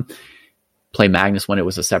chess.com, Play Magnus when it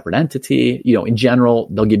was a separate entity, in general,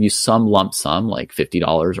 they'll give you some lump sum, like $50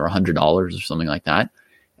 or $100 or something like that.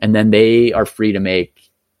 And then they are free to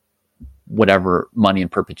make whatever money in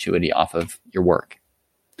perpetuity off of your work.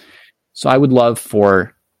 So I would love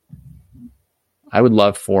for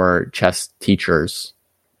chess teachers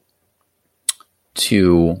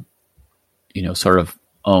to, sort of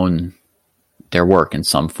own their work in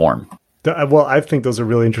some form. Well, I think those are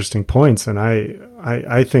really interesting points. And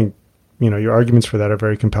I think, your arguments for that are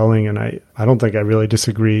very compelling. And I don't think I really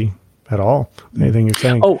disagree at all with anything you're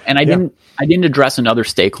saying. Oh, and I didn't address another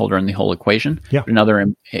stakeholder in the whole equation. Yeah. Another,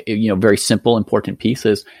 very simple, important piece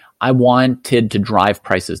is I wanted to drive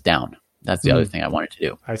prices down. That's the other thing I wanted to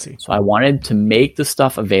do. I see. So I wanted to make the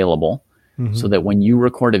stuff available so that when you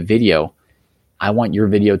record a video, I want your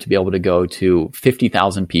video to be able to go to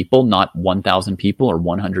 50,000 people, not 1,000 people or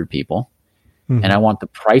 100 people. And I want the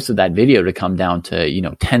price of that video to come down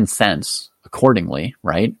to, 10 cents accordingly,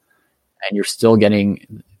 right? And you're still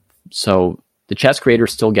getting, so the chess creator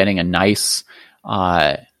is still getting a nice,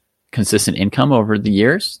 consistent income over the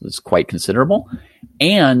years. That's quite considerable.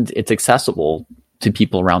 And it's accessible to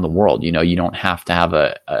people around the world. You don't have to have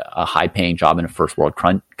a high paying job in a first world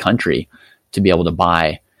country to be able to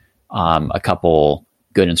buy a couple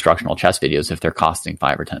good instructional chess videos if they're costing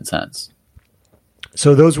 5 or 10 cents.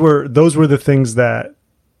 So those were the things that,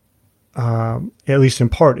 at least in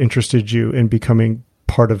part, interested you in becoming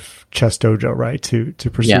part of Chess Dojo, right? To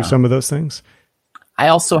pursue some of those things. I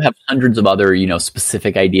also have hundreds of other,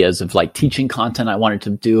 specific ideas of teaching content I wanted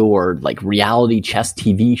to do, or reality chess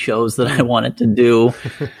TV shows that I wanted to do.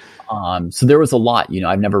 So there was a lot.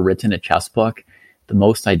 I've never written a chess book. The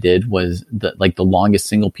most I did was the longest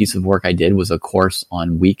single piece of work I did was a course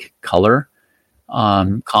on weak color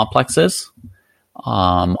complexes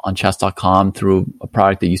on chess.com through a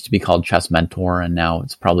product that used to be called Chess Mentor, and now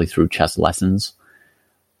it's probably through Chess Lessons.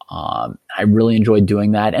 I really enjoyed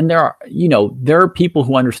doing that. And there are people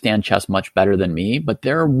who understand chess much better than me, but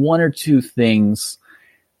there are one or two things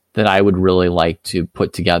that I would really like to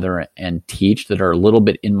put together and teach that are a little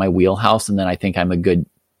bit in my wheelhouse. And then I think I'm a good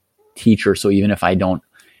teacher. So even if I don't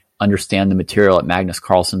understand the material at Magnus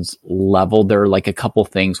Carlsen's level, there are a couple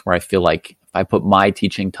things where I feel like if I put my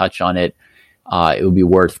teaching touch on it, it would be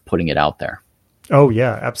worth putting it out there. Oh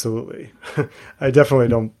yeah, absolutely. I definitely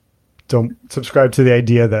don't subscribe to the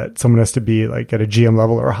idea that someone has to be at a GM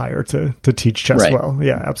level or higher to teach chess well.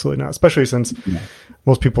 Yeah, absolutely not. Especially since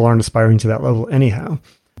most people aren't aspiring to that level anyhow.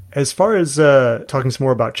 As far as talking some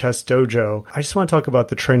more about Chess Dojo, I just want to talk about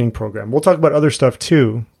the training program. We'll talk about other stuff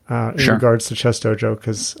too in regards to Chess Dojo,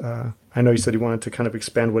 because I know you said you wanted to kind of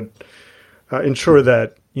expand what ensure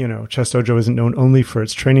that, Chess Dojo isn't known only for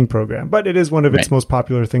its training program, but it is one of its most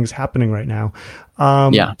popular things happening right now.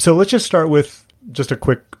 So let's just start with just a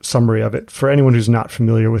quick summary of it for anyone who's not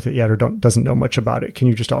familiar with it yet or doesn't know much about it. Can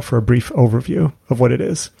you just offer a brief overview of what it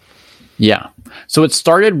is? Yeah. So it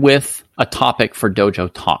started with a topic for Dojo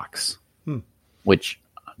Talks, which,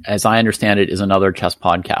 as I understand it, is another chess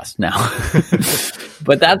podcast now.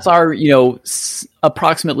 But that's our,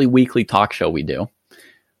 approximately weekly talk show we do.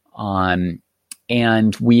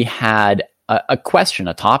 And we had a question,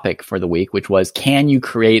 a topic for the week, which was, can you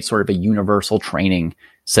create sort of a universal training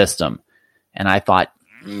system? And I thought,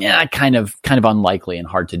 kind of unlikely and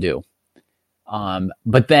hard to do.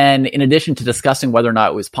 But then, in addition to discussing whether or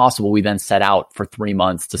not it was possible, we then set out for 3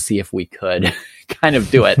 months to see if we could kind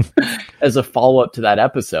of do it as a follow-up to that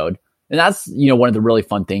episode. And that's, one of the really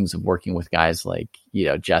fun things of working with guys like,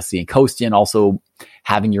 Jesse and Kostian, also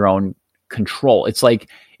having your own control. It's like,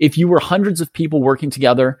 if you were hundreds of people working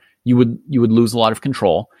together, you would lose a lot of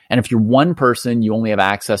control. And if you're one person, you only have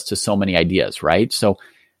access to so many ideas, right? So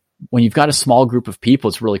when you've got a small group of people,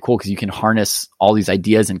 it's really cool because you can harness all these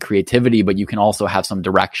ideas and creativity, but you can also have some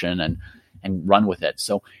direction and run with it.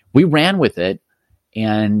 So we ran with it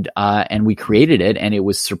and we created it, and it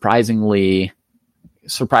was surprisingly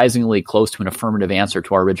close to an affirmative answer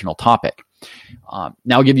to our original topic. Now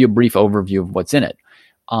I'll give you a brief overview of what's in it.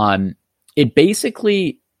 It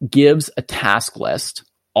basically gives a task list,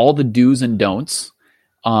 all the do's and don'ts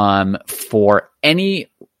for any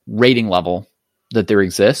rating level that there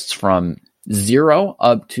exists, from 0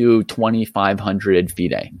 up to 2,500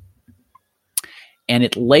 FIDE. And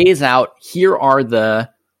it lays out, here are the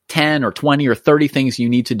 10 or 20 or 30 things you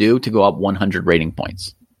need to do to go up 100 rating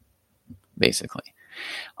points, basically.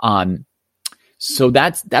 So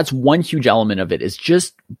that's one huge element of it, is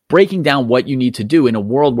just breaking down what you need to do in a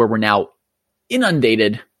world where we're now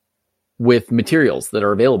inundated with materials that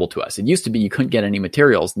are available to us. It used to be you couldn't get any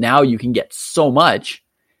materials. Now you can get so much.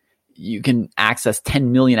 You can access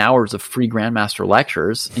 10 million hours of free Grandmaster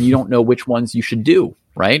lectures, and you don't know which ones you should do,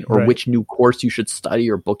 right? Or which new course you should study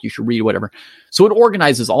or book you should read, whatever. So it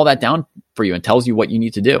organizes all that down for you and tells you what you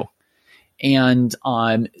need to do. And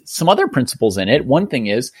some other principles in it. One thing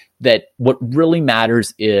is that what really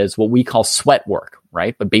matters is what we call sweat work,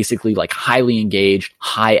 right? But basically like highly engaged,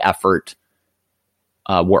 high effort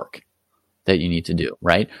work that you need to do,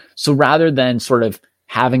 right? So rather than sort of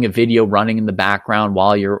having a video running in the background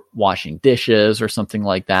while you're washing dishes or something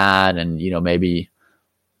like that, and maybe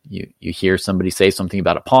you hear somebody say something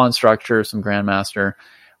about a pawn structure, some Grandmaster,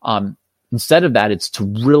 instead of that, it's to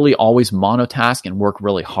really always monotask and work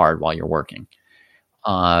really hard while you're working.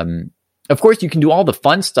 Of course, you can do all the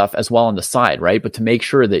fun stuff as well on the side, right? But to make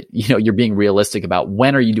sure that you're being realistic about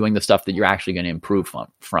when are you doing the stuff that you're actually going to improve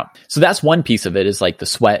from. So that's one piece of it, is like the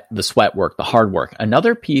sweat work, the hard work.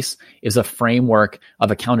 Another piece is a framework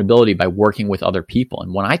of accountability by working with other people.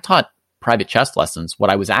 And when I taught private chess lessons, what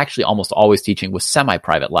I was actually almost always teaching was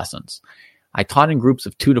semi-private lessons. I taught in groups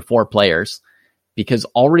of 2 to 4 players, because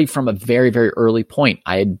already from a very, very early point,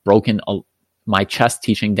 I had broken my chess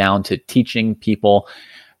teaching down to teaching people.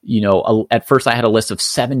 At first I had a list of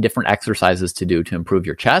 7 different exercises to do to improve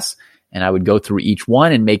your chess. And I would go through each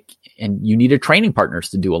one and you needed training partners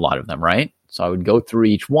to do a lot of them, right? So I would go through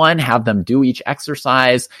each one, have them do each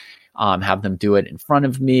exercise, have them do it in front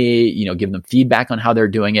of me, give them feedback on how they're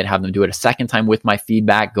doing it, have them do it a second time with my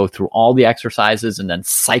feedback, go through all the exercises, and then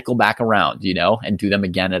cycle back around, and do them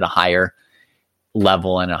again at a higher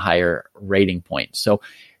level and a higher rating point.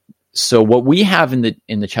 So what we have in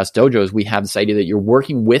the chess dojo is we have this idea that you're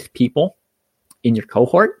working with people in your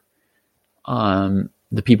cohort.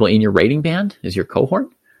 The people in your rating band is your cohort.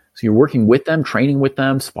 So you're working with them, training with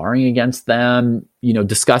them, sparring against them,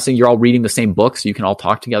 discussing. You're all reading the same book, so you can all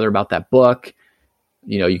talk together about that book.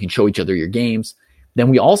 You can show each other your games. Then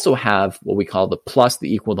we also have what we call the plus,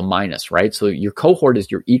 the equal, the minus, right? So your cohort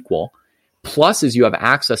is your equal. Plus is you have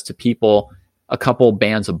access to people a couple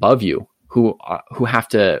bands above you who have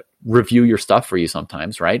to review your stuff for you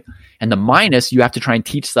sometimes, right? And the minus, you have to try and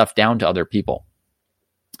teach stuff down to other people.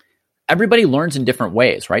 Everybody learns in different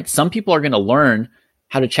ways, right? Some people are going to learn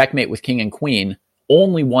how to checkmate with king and queen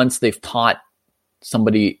only once they've taught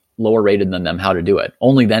somebody lower rated than them how to do it.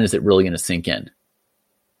 Only then is it really going to sink in.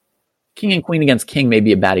 King and queen against king may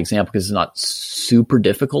be a bad example because it's not super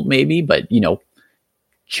difficult maybe, but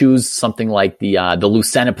choose something like the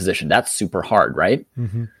Lucena position. That's super hard, right?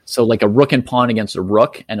 Mm-hmm. So like a rook and pawn against a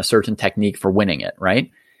rook and a certain technique for winning it,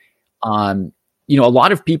 right? A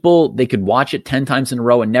lot of people, they could watch it 10 times in a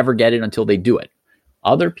row and never get it until they do it.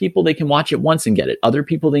 Other people, they can watch it once and get it. Other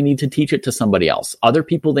people, they need to teach it to somebody else. Other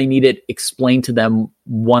people, they need it explained to them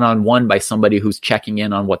one-on-one by somebody who's checking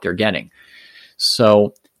in on what they're getting.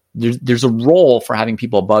 So there's a role for having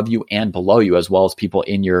people above you and below you, as well as people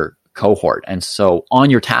in your cohort. And so on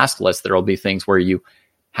your task list, there will be things where you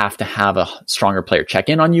have to have a stronger player check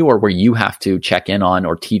in on you, or where you have to check in on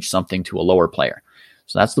or teach something to a lower player.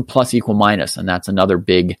 So that's the plus, equal, minus. And that's another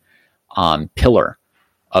big pillar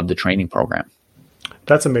of the training program.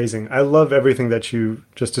 That's amazing. I love everything that you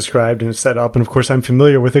just described and set up. And of course, I'm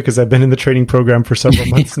familiar with it because I've been in the training program for several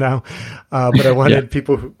months now. But I wanted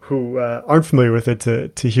people who aren't familiar with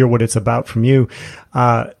it to hear what it's about from you.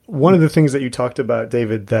 One of the things that you talked about,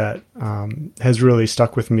 David, that has really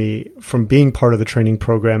stuck with me from being part of the training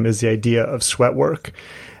program is the idea of sweat work.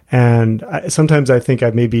 And sometimes I think I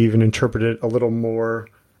maybe even interpreted it a little more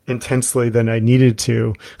intensely than I needed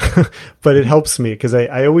to, but it helps me because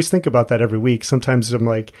I always think about that every week. Sometimes I'm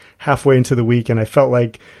like halfway into the week and I felt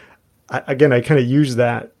like, I kind of use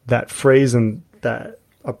that phrase and that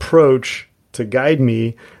approach to guide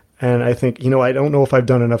me. And I think, I don't know if I've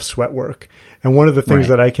done enough sweat work. And one of the things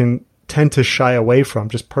that I can tend to shy away from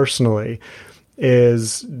just personally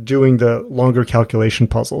is doing the longer calculation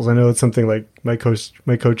puzzles. I know it's something like my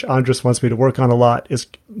coach Andres wants me to work on a lot, is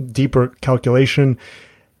deeper calculation.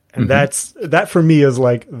 And that for me is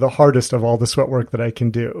like the hardest of all the sweat work that I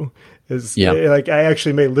can do. Is like I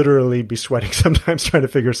actually may literally be sweating sometimes trying to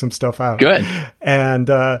figure some stuff out. Good. And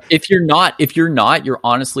if you're not, you're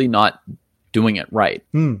honestly not doing it right.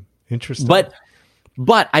 Interesting.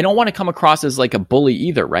 But I don't want to come across as like a bully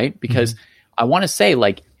either, right? Because I want to say,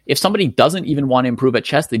 like, if somebody doesn't even want to improve at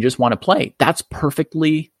chess, they just want to play. That's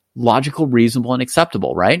perfectly logical, reasonable, and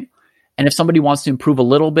acceptable, right? And if somebody wants to improve a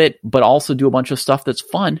little bit, but also do a bunch of stuff that's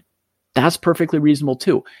fun, that's perfectly reasonable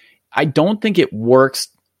too. I don't think it works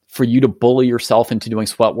for you to bully yourself into doing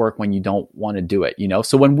sweat work when you don't want to do it,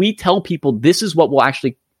 So when we tell people this is what will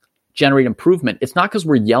actually generate improvement, it's not because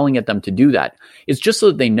we're yelling at them to do that. It's just so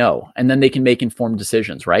that they know, and then they can make informed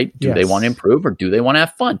decisions, right? Do they want to improve or do they want to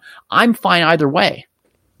have fun? I'm fine either way.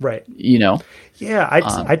 Right. Yeah,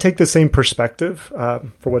 I take the same perspective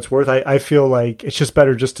for what's worth. I feel like it's just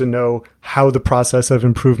better just to know how the process of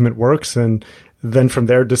improvement works, and then from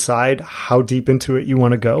there decide how deep into it you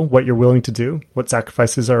want to go, what you're willing to do, what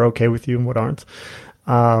sacrifices are okay with you and what aren't.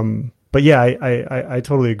 But yeah, I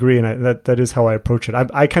totally agree. And that is how I approach it.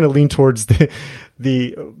 I kind of lean towards the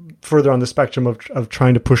further on the spectrum of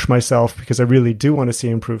trying to push myself because I really do want to see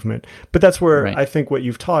improvement. But that's where I think what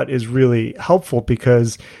you've taught is really helpful,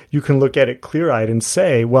 because you can look at it clear-eyed and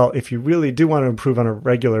say, well, if you really do want to improve on a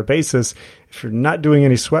regular basis, if you're not doing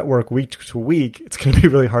any sweat work week to week, it's going to be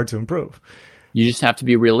really hard to improve. You just have to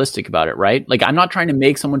be realistic about it, right? Like, I'm not trying to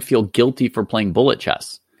make someone feel guilty for playing bullet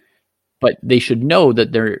chess, but they should know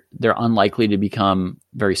that they're unlikely to become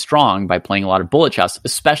very strong by playing a lot of bullet chess,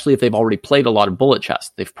 especially if they've already played a lot of bullet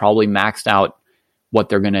chess. They've probably maxed out what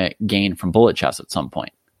they're going to gain from bullet chess at some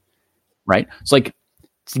point, right? So, like,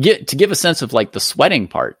 to give a sense of like the sweating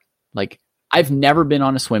part, like, I've never been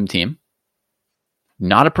on a swim team,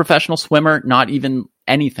 not a professional swimmer, not even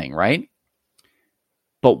anything, right?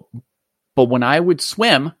 But when I would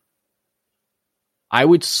swim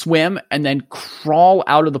and then crawl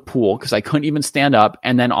out of the pool because I couldn't even stand up,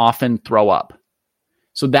 and then often throw up.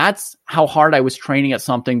 So that's how hard I was training at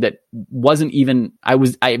something that wasn't even, I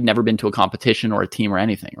have never been to a competition or a team or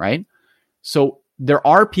anything, right? So there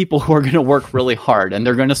are people who are going to work really hard and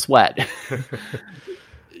they're going to sweat,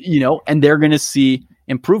 and they're going to see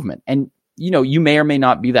improvement. And, you may or may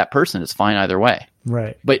not be that person. It's fine either way.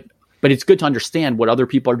 Right. But it's good to understand what other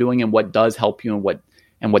people are doing and what does help you and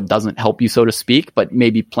what doesn't help you, so to speak, but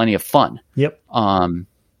maybe plenty of fun. Yep.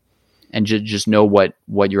 And just know what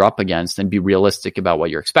you're up against and be realistic about what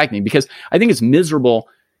you're expecting. Because I think it's miserable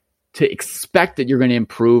to expect that you're going to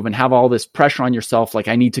improve and have all this pressure on yourself. Like,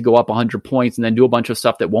 I need to go up 100 points and then do a bunch of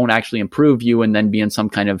stuff that won't actually improve you, and then be in some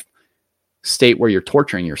kind of state where you're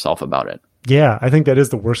torturing yourself about it. Yeah, I think that is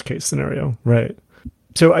the worst case scenario. Right.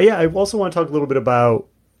 So I also want to talk a little bit about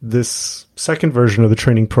this second version of the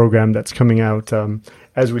training program that's coming out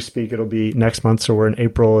as we speak. It'll be next month, so we're in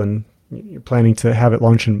April, and you're planning to have it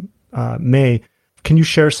launch in May. Can you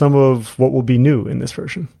share some of what will be new in this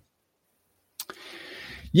version?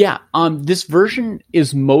 Yeah, this version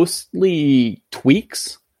is mostly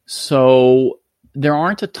tweaks, so there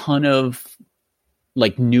aren't a ton of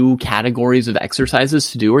like new categories of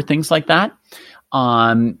exercises to do or things like that.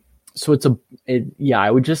 So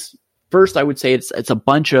I would say it's a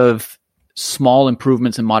bunch of small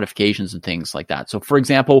improvements and modifications and things like that. So, for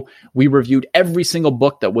example, we reviewed every single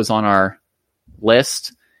book that was on our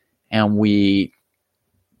list, and we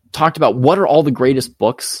talked about what are all the greatest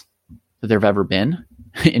books that there have ever been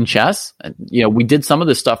in chess. And, we did some of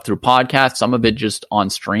this stuff through podcasts, some of it just on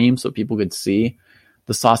stream so people could see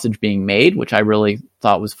the sausage being made, which I really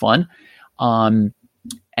thought was fun. And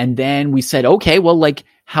then we said, okay, well, like,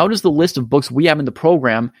 how does the list of books we have in the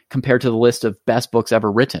program compare to the list of best books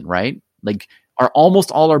ever written, right? Like, are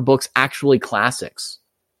almost all our books actually classics?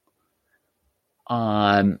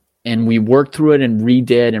 And we worked through it and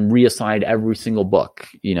redid and reassigned every single book,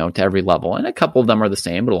 to every level. And a couple of them are the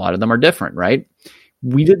same, but a lot of them are different, right?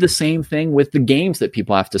 We did the same thing with the games that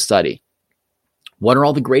people have to study. What are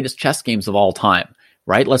all the greatest chess games of all time,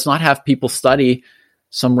 right? Let's not have people study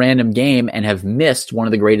some random game and have missed one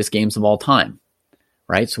of the greatest games of all time,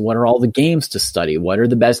 right? So what are all the games to study? What are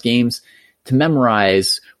the best games to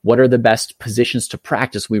memorize? What are the best positions to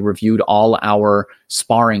practice? We reviewed all our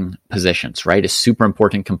sparring positions, right? A super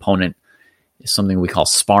important component is something we call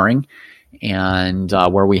sparring, and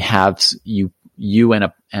where we have you and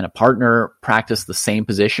a partner practice the same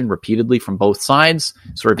position repeatedly from both sides,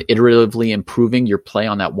 sort of iteratively improving your play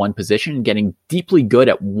on that one position and getting deeply good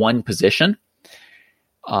at one position,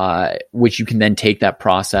 which you can then take that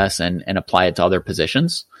process and apply it to other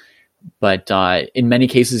positions. But in many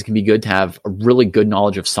cases, it can be good to have a really good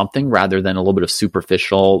knowledge of something rather than a little bit of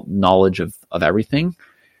superficial knowledge of everything.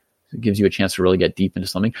 It gives you a chance to really get deep into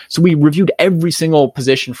something. So we reviewed every single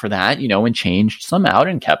position for that, and changed some out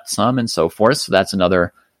and kept some and so forth. So that's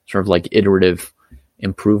another sort of like iterative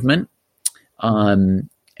improvement. And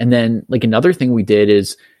then like another thing we did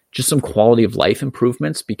is just some quality of life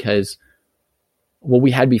improvements, because what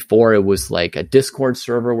we had before, it was like a Discord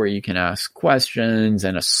server where you can ask questions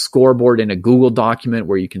and a scoreboard in a Google document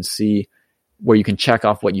where you can check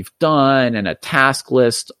off what you've done, and a task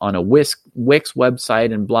list on a Wix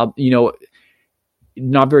website and blah,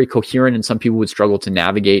 not very coherent. And some people would struggle to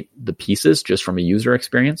navigate the pieces just from a user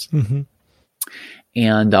experience. Mm-hmm.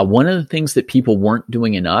 And one of the things that people weren't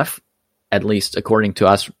doing enough, at least according to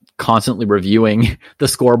us, constantly reviewing the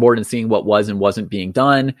scoreboard and seeing what was and wasn't being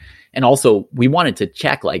done. And also we wanted to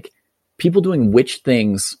check, like, people doing which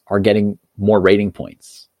things are getting more rating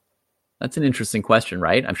points. That's an interesting question,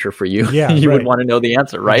 right? I'm sure for you, you would want to know the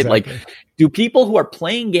answer, right? Exactly. Like, do people who are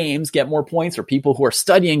playing games get more points, or people who are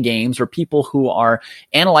studying games, or people who are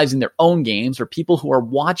analyzing their own games, or people who are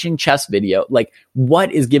watching chess video? Like,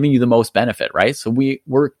 what is giving you the most benefit, right? So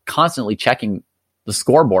we're constantly checking the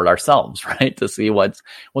scoreboard ourselves, right? To see what's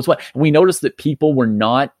what. And we noticed that people were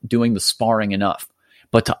not doing the sparring enough.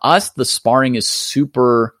 But to us, the sparring is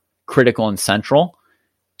super critical and central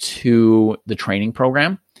to the training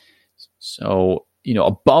program. So,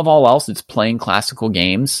 above all else, it's playing classical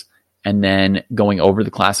games and then going over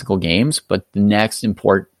the classical games. But the next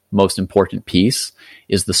most important piece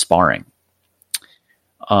is the sparring,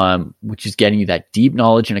 which is getting you that deep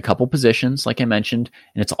knowledge in a couple positions, like I mentioned.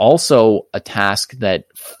 And it's also a task that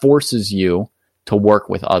forces you to work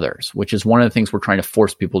with others, which is one of the things we're trying to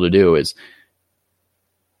force people to do is,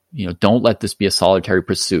 don't let this be a solitary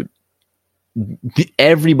pursuit.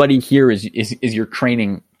 Everybody here is your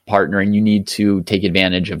training partner, and you need to take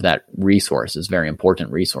advantage of that resource. It's a very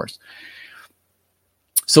important resource.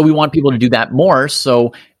 So we want people to do that more.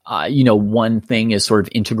 So, one thing is sort of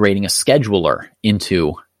integrating a scheduler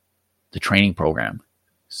into the training program.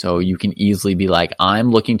 So you can easily be like,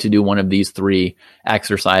 I'm looking to do one of these 3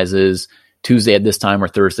 exercises Tuesday at this time or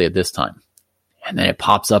Thursday at this time. And then it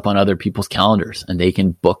pops up on other people's calendars and they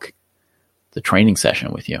can book the training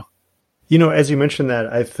session with you. As you mentioned that,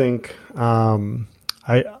 I think,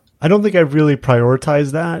 I don't think I've really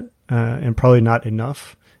prioritized that, and probably not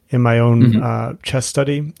enough in my own chess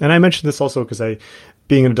study. And I mentioned this also because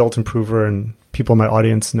being an adult improver and people in my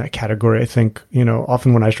audience in that category, I think,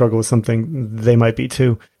 often when I struggle with something, they might be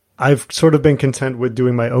too. I've sort of been content with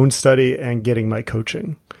doing my own study and getting my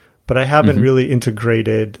coaching, but I haven't really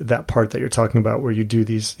integrated that part that you're talking about where you do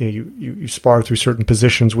these, you spar through certain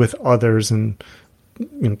positions with others and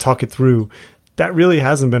talk it through. That really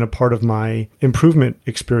hasn't been a part of my improvement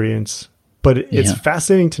experience, but it's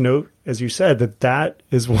fascinating to note, as you said, that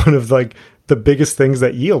is one of like the biggest things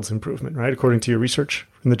that yields improvement, right? According to your research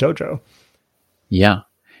in the dojo. Yeah.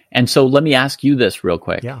 And so let me ask you this real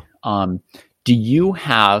quick. Yeah. Do you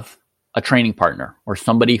have a training partner or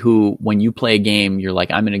somebody who, when you play a game, you're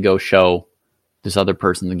like, I'm going to go show this other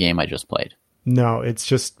person the game I just played? No, it's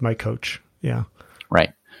just my coach. Yeah.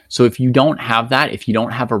 Right. So if you don't have that, if you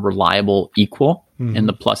don't have a reliable equal in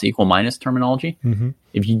the plus equal minus terminology,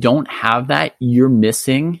 if you don't have that, you're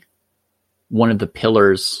missing one of the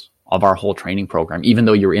pillars of our whole training program, even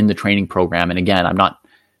though you're in the training program. And again, I'm not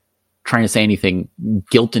trying to say anything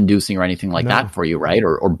guilt inducing or anything like that for you, right?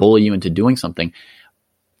 Or bully you into doing something.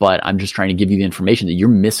 but I'm just trying to give you the information that you're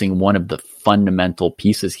missing one of the fundamental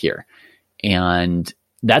pieces here. And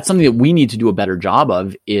that's something that we need to do a better job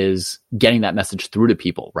of, is getting that message through to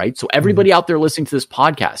people, right? So everybody out there listening to this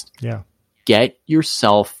podcast, get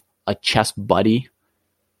yourself a chess buddy.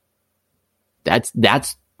 That's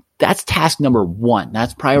task number one.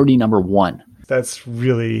 That's priority number one. That's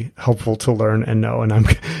really helpful to learn and know. And I'm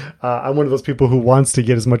one of those people who wants to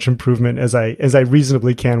get as much improvement as I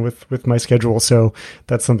reasonably can with my schedule. So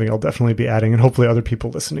that's something I'll definitely be adding, and hopefully other people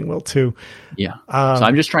listening will too. Yeah. So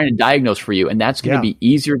I'm just trying to diagnose for you, and that's going to be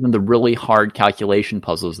easier than the really hard calculation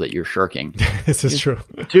puzzles that you're shirking. This is true.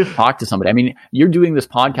 Just talk to somebody. I mean, you're doing this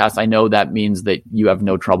podcast. I know that means that you have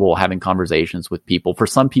no trouble having conversations with people. For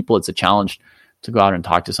some people, it's a challenge to go out and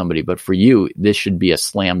talk to somebody, but for you, this should be a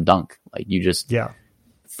slam dunk. Like, you just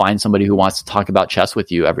find somebody who wants to talk about chess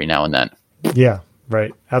with you every now and then. Yeah,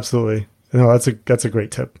 right. Absolutely. No, that's a great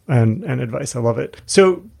tip and advice. I love it.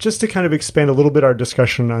 So just to kind of expand a little bit our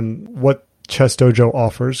discussion on what Chess Dojo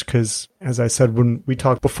offers, because as I said, when we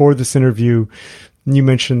talked before this interview, you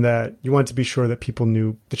mentioned that you wanted to be sure that people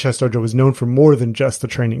knew the Chess Dojo was known for more than just the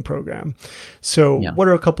training program. So what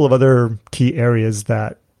are a couple of other key areas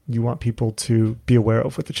that you want people to be aware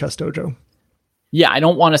of with the Chess Dojo? Yeah, I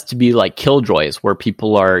don't want us to be like killjoys where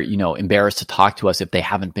people are, embarrassed to talk to us if they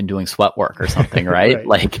haven't been doing sweat work or something, right? Right.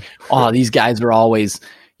 Like, these guys are always,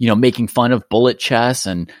 making fun of bullet chess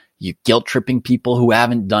and you guilt tripping people who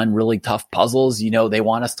haven't done really tough puzzles. They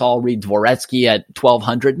want us to all read Dvoretsky at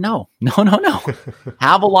 1200. No.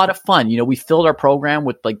 Have a lot of fun. We filled our program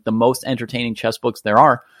with like the most entertaining chess books there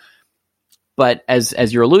are. But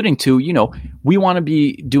as you're alluding to, we want to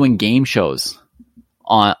be doing game shows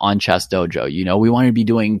on Chess Dojo. We want to be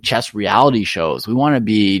doing chess reality shows. We want to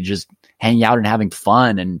be just hanging out and having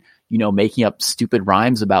fun and, making up stupid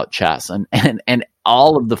rhymes about chess and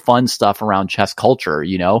all of the fun stuff around chess culture,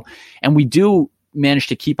 and we do manage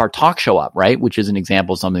to keep our talk show up, right? Which is an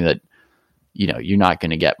example of something that, you're not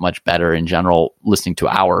going to get much better in general listening to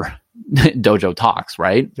our dojo talks,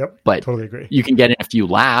 right? Yep. But totally agree. You can get in a few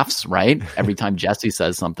laughs, right? Every time Jesse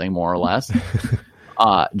says something, more or less.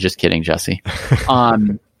 Just kidding, Jesse.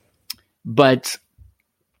 But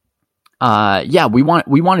we want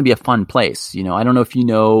to be a fun place. I don't know if you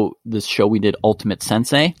know this show we did, Ultimate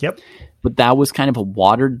Sensei. Yep. But that was kind of a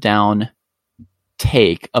watered down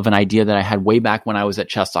take of an idea that I had way back when I was at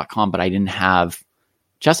chess.com, but I didn't have.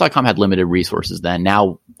 Chess.com had limited resources then.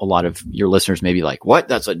 Now, a lot of your listeners may be like, what?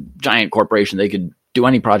 That's a giant corporation. They could do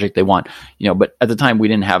any project they want. But at the time, we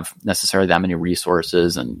didn't have necessarily that many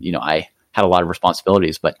resources. And, I had a lot of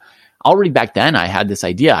responsibilities. But already back then, I had this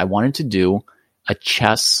idea. I wanted to do a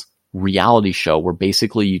chess reality show where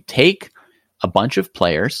basically you take a bunch of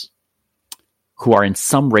players who are in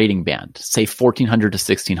some rating band, say 1400 to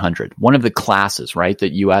 1600, one of the classes, right,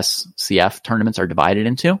 that USCF tournaments are divided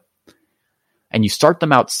into. And you start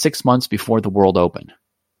them out 6 months before the World Open.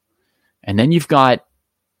 And then you've got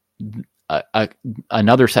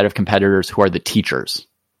another set of competitors who are the teachers.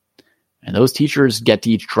 And those teachers get to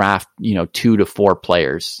each draft, 2 to 4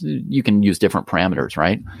 players. You can use different parameters,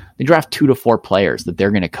 right? They draft 2 to 4 players that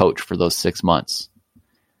they're going to coach for those 6 months.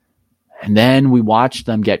 And then we watch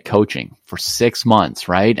them get coaching for 6 months,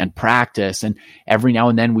 right? And practice. And every now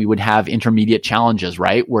and then we would have intermediate challenges,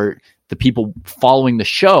 right? Where the people following the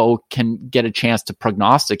show can get a chance to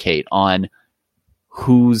prognosticate on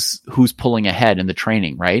who's pulling ahead in the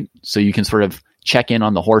training, right? So you can sort of check in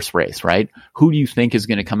on the horse race, right? Who do you think is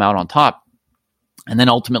going to come out on top? And then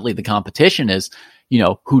ultimately the competition is,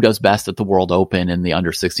 who does best at the World Open in the under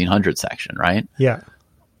 1600 section, right? Yeah.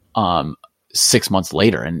 6 months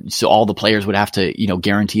later. And so all the players would have to,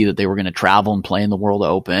 guarantee that they were going to travel and play in the World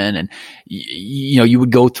Open. And, you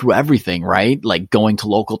would go through everything, right? Like going to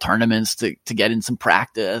local tournaments to get in some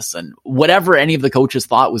practice and whatever any of the coaches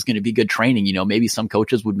thought was going to be good training. Maybe some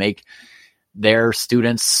coaches would make their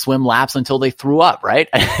students swim laps until they threw up, right?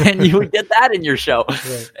 And you would get that in your show.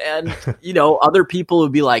 Right. And, other people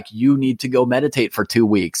would be like, you need to go meditate for 2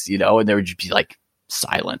 weeks, and there would just be like,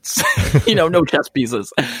 silence, no chess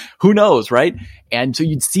pieces, who knows, right? And so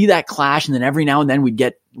you'd see that clash, and then every now and then we'd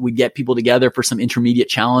get people together for some intermediate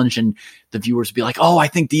challenge, and the viewers would be like, oh, I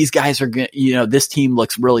think these guys are going to, this team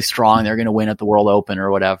looks really strong, they're going to win at the World Open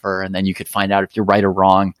or whatever, and then you could find out if you're right or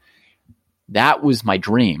wrong. That was my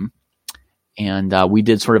dream. And we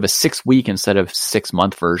did sort of a 6-week instead of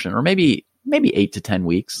 6-month version, or maybe 8 to 10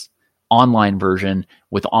 weeks online version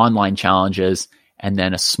with online challenges, and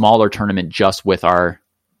then a smaller tournament just with our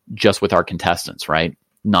contestants, right?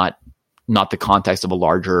 Not the context of a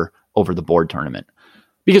larger over the board tournament,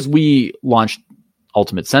 because we launched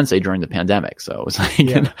Ultimate Sensei during the pandemic. So it was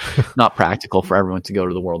like not practical for everyone to go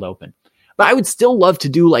to the World Open. But I would still love to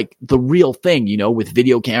do like the real thing, with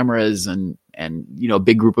video cameras and a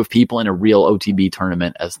big group of people in a real OTB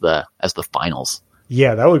tournament as the finals.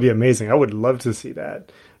 Yeah, that would be amazing. I would love to see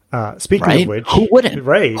that. Speaking right? of which, who wouldn't?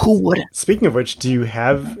 Right. Who wouldn't? Speaking of which, does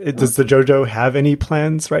the JoJo have any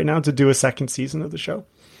plans right now to do a second season of the show?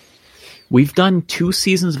 We've done 2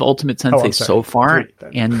 seasons of Ultimate Sensei so far, 3,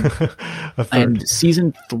 and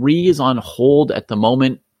season 3 is on hold at the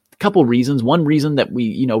moment. A couple reasons. One reason that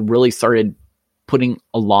we, really started putting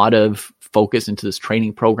a lot of focus into this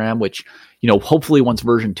training program, which, hopefully once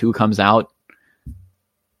version 2 comes out,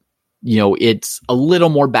 it's a little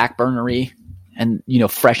more backburnery and,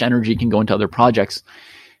 fresh energy can go into other projects.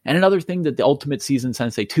 And another thing that the Ultimate Season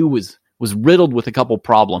Sensei 2 was riddled with a couple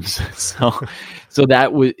problems. So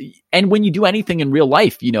that was, and when you do anything in real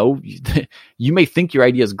life, you may think your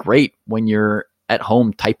idea is great when you're at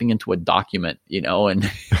home typing into a document, and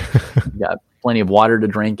you got plenty of water to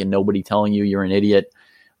drink and nobody telling you you're an idiot.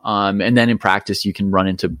 And then in practice, you can run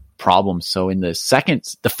into problems. So in the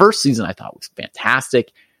first season, I thought was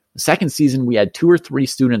fantastic. The second season, we had 2 or 3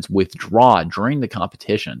 students withdraw during the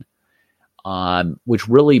competition, which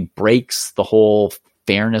really breaks the whole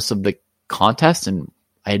fairness of the contest. And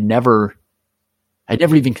I'd never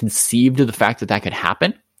even conceived of the fact that could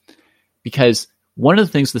happen, because one of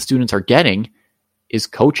the things the students are getting is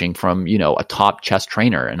coaching from, a top chess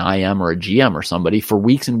trainer, an IM or a GM or somebody for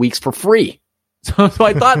weeks and weeks for free. So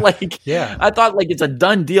I thought it's a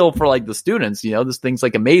done deal for like the students, this thing's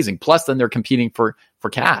like amazing. Plus then they're competing for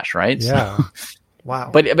cash, right? Yeah. So, wow.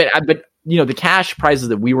 But the cash prizes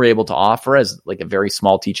that we were able to offer as like a very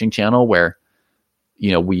small teaching channel where,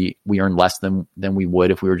 we earn less than we would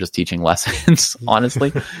if we were just teaching lessons,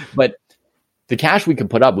 honestly. But the cash we could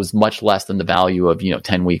put up was much less than the value of,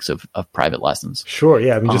 10 weeks of private lessons. Sure.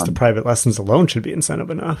 Yeah. I mean, just the private lessons alone should be incentive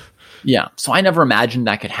enough. Yeah. So I never imagined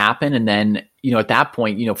that could happen. And then, at that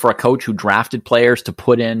point, for a coach who drafted players to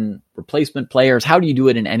put in replacement players, how do you do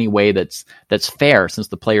it in any way that's fair, since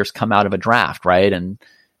the players come out of a draft, right? And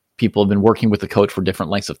people have been working with the coach for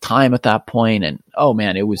different lengths of time at that point. And, oh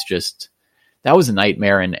man, it was just, that was a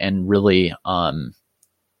nightmare and really,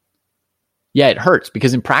 it hurts,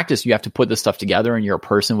 because in practice you have to put this stuff together and you're a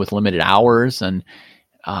person with limited hours. And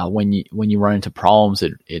when you run into problems,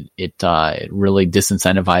 it really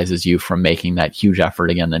disincentivizes you from making that huge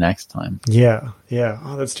effort again the next time. Yeah. Yeah.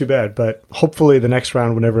 Oh, that's too bad. But hopefully the next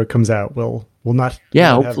round, whenever it comes out, will not.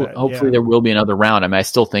 Yeah. Hopefully there will be another round. I mean, I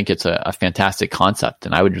still think it's a fantastic concept,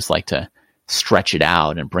 and I would just like to stretch it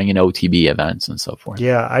out and bring in OTB events and so forth.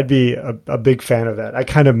 Yeah. I'd be a big fan of that. I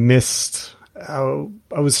kind of missed, I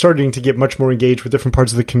was starting to get much more engaged with different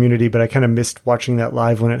parts of the community, but I kind of missed watching that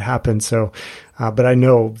live when it happened. So, but I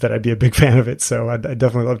know that I'd be a big fan of it. So I'd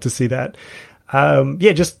definitely love to see that.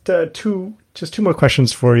 Just two more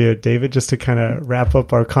questions for you, David, just to kind of wrap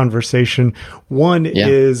up our conversation. One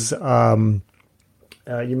is,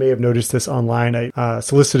 you may have noticed this online. I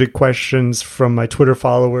solicited questions from my Twitter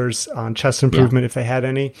followers on chess improvement, if they had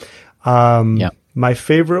any. My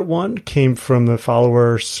favorite one came from the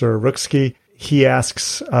follower Sir Rooksky. He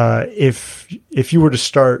asks if you were to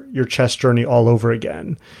start your chess journey all over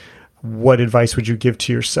again, what advice would you give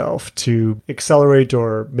to yourself to accelerate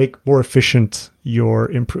or make more efficient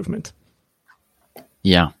your improvement?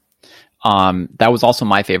 Yeah. That was also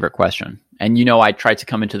my favorite question. And, I tried to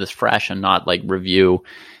come into this fresh and not like review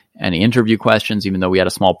any interview questions, even though we had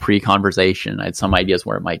a small pre-conversation. I had some ideas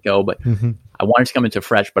where it might go, but I wanted to come into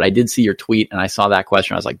fresh. But I did see your tweet and I saw that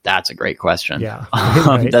question. I was like, that's a great question. Yeah.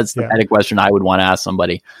 That's the kind of question I would want to ask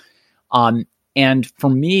somebody. And for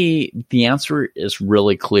me, the answer is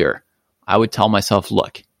really clear. I would tell myself,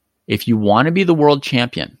 look, if you want to be the world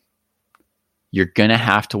champion, you're going to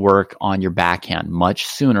have to work on your backhand much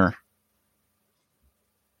sooner.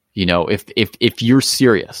 If you're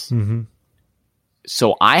serious.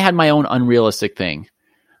 So I had my own unrealistic thing,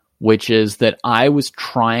 which is that I was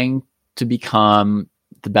trying to become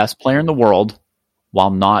the best player in the world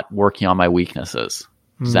while not working on my weaknesses.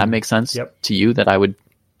 Does that make sense to you, that I would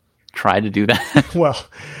try to do that? Well,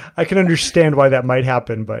 I can understand why that might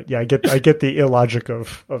happen, but yeah, I get the illogic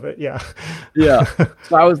of it. Yeah. Yeah.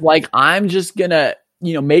 So I was like, I'm just going to,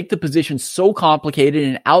 make the position so complicated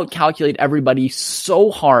and outcalculate everybody so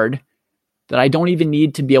hard that I don't even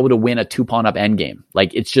need to be able to win a 2-pawn up endgame.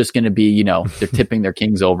 Like, it's just going to be, they're tipping their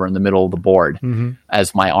kings over in the middle of the board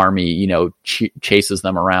as my army, chases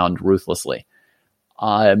them around ruthlessly.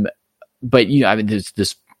 But, there's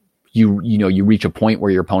this, you reach a point where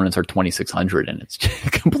your opponents are 2,600 and it's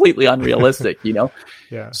completely unrealistic,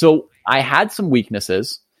 Yeah. So I had some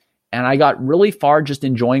weaknesses, And I got really far just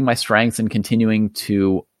enjoying my strengths and continuing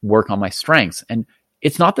to work on my strengths. And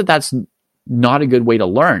it's not that that's not a good way to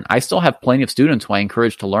learn. I still have plenty of students who I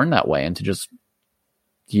encourage to learn that way and to just,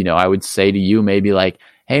 I would say to you maybe like,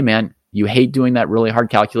 hey man, you hate doing that really hard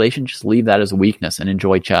calculation. Just leave that as a weakness and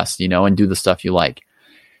enjoy chess, and do the stuff you like.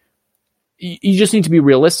 You just need to be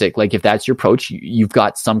realistic. Like if that's your approach, you've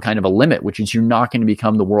got some kind of a limit, which is you're not going to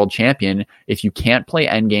become the world champion if you can't play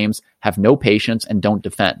endgames, have no patience, and don't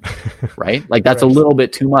defend, right? Like that's a little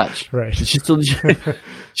bit too much. Right. It's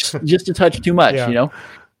just a touch too much,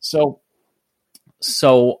 So,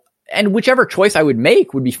 and whichever choice I would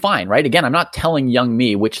make would be fine, right? Again, I'm not telling young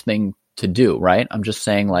me which thing to do, right? I'm just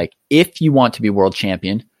saying like, if you want to be world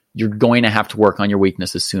champion, you're going to have to work on your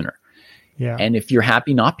weaknesses sooner. Yeah. And if you're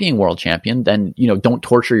happy not being world champion, then, don't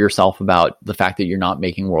torture yourself about the fact that you're not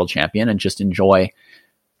making world champion and just enjoy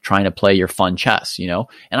trying to play your fun chess, And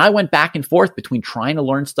I went back and forth between trying to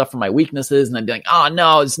learn stuff from my weaknesses and then being like, oh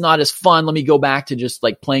no, it's not as fun. Let me go back to just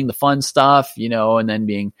like playing the fun stuff, and then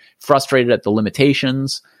being frustrated at the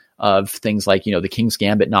limitations of things like, the King's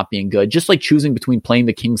Gambit not being good, just like choosing between playing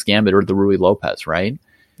the King's Gambit or the Ruy Lopez, right?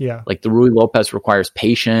 Yeah. Like the Ruy Lopez requires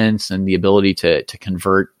patience and the ability to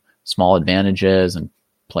convert small advantages and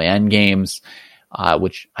play end games,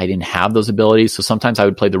 which I didn't have those abilities. So sometimes I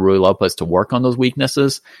would play the Ruy Lopez to work on those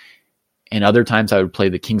weaknesses. And other times I would play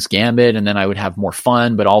the King's Gambit and then I would have more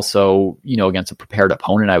fun, but also, against a prepared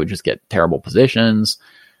opponent, I would just get terrible positions,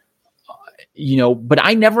 but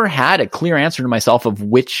I never had a clear answer to myself of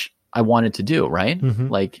which I wanted to do, right? Mm-hmm.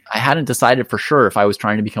 Like I hadn't decided for sure if I was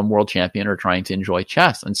trying to become world champion or trying to enjoy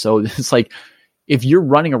chess. And so it's like, if you're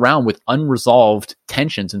running around with unresolved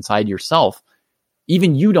tensions inside yourself,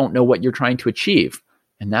 even you don't know what you're trying to achieve.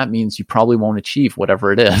 And that means you probably won't achieve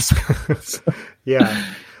whatever it is.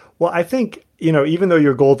 Yeah. Well, I think, even though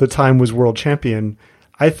your goal at the time was world champion,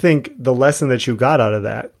 I think the lesson that you got out of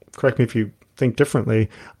that, correct me if you think differently,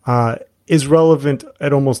 is relevant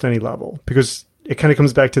at almost any level, because it kind of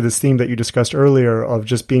comes back to this theme that you discussed earlier of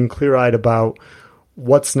just being clear-eyed about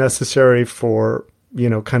what's necessary for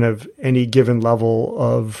kind of any given level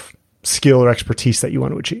of skill or expertise that you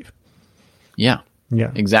want to achieve. Yeah.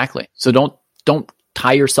 Yeah. Exactly. So don't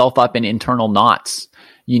tie yourself up in internal knots,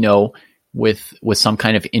 with some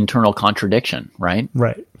kind of internal contradiction, right?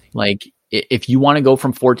 Right. Like if you want to go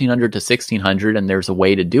from 1400 to 1600 and there's a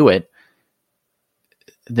way to do it,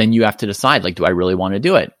 then you have to decide, like, do I really want to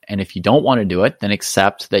do it? And if you don't want to do it, then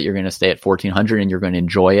accept that you're going to stay at 1400 and you're going to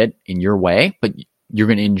enjoy it in your way, but you're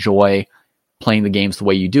going to enjoy playing the games the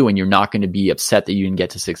way you do, and you're not going to be upset that you didn't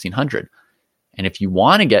get to 1600. And if you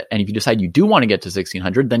decide you do want to get to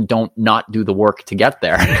 1600, then don't not do the work to get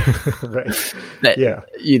there. Right.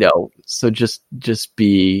 So just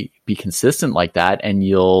be consistent like that, and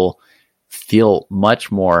you'll feel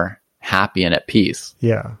much more happy and at peace.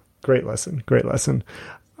 Yeah. Great lesson. Great lesson.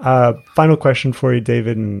 Final question for you,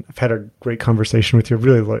 David. And I've had a great conversation with you. I've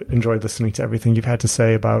really enjoyed listening to everything you've had to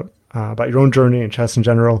say about your own journey and chess in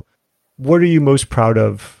general. What are you most proud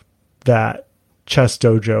of that Chess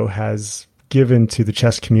Dojo has given to the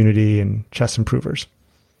chess community and chess improvers?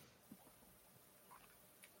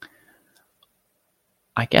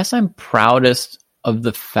 I guess I'm proudest of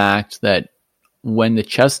the fact that when the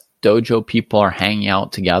Chess Dojo people are hanging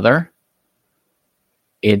out together,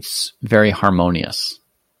 it's very harmonious.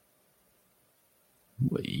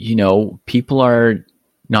 People are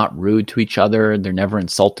not rude to each other. They're never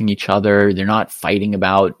insulting each other. They're not fighting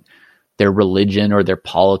about their religion or their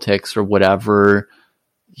politics or whatever.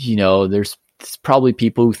 There's probably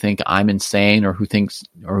people who think I'm insane or who think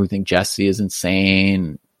Jesse is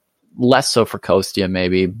insane. Less so for Kostya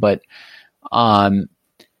maybe, but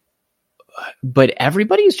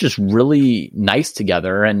everybody's just really nice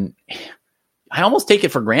together, and I almost take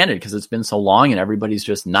it for granted because it's been so long and everybody's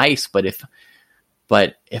just nice. But if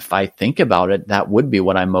I think about it, that would be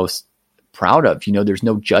what I'm most proud of. There's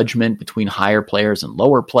no judgment between higher players and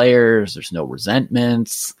lower players. There's no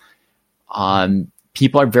resentments.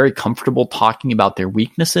 People are very comfortable talking about their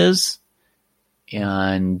weaknesses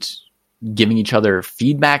and giving each other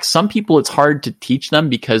feedback. Some people, it's hard to teach them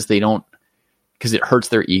because it hurts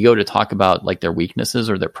their ego to talk about like their weaknesses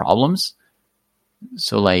or their problems.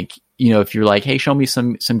 So like, if you're like, hey, show me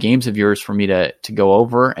some games of yours for me to go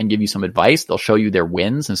over and give you some advice, they'll show you their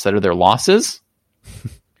wins instead of their losses.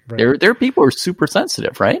 Right. There are people who are super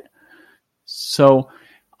sensitive, right? So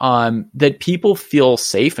that people feel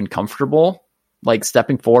safe and comfortable, like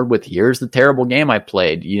stepping forward with, here's the terrible game I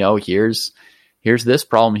played, here's this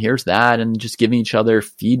problem, here's that, and just giving each other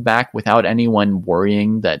feedback without anyone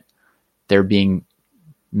worrying that they're being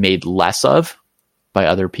made less of by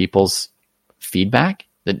other people's feedback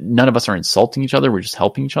that none of us are insulting each other. We're just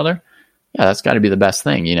helping each other. Yeah, that's got to be the best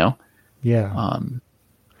thing, Yeah.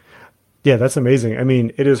 Yeah, that's amazing. I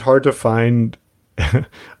mean, it is hard to find in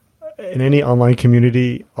any online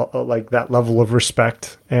community like that level of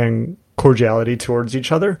respect and cordiality towards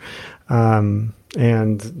each other. And,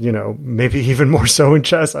 maybe even more so in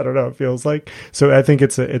chess. I don't know, it feels like. So I think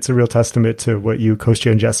it's a real testament to what you,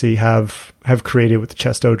 Kostya and Jesse, have created with the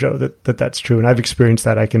Chess Dojo, that's true. And I've experienced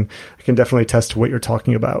that. I can definitely attest to what you're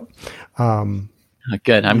talking about.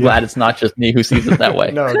 Good. I'm glad it's not just me who sees it that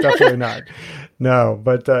way. No, definitely not. No,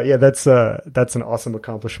 but that's an awesome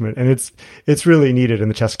accomplishment. And it's really needed in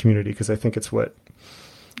the chess community, because I think it's what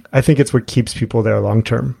keeps people there long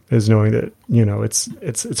term, is knowing that,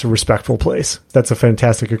 it's a respectful place. That's a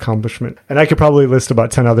fantastic accomplishment. And I could probably list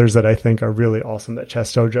about 10 others that I think are really awesome that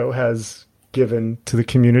Chess Dojo has given to the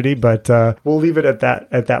community, but we'll leave it at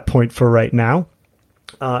that point for right now.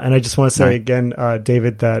 And I just want to say again,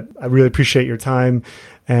 David, that I really appreciate your time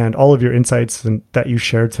and all of your insights that you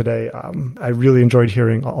shared today. I really enjoyed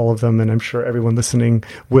hearing all of them, and I'm sure everyone listening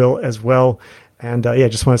will as well. And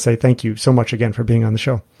just want to say thank you so much again for being on the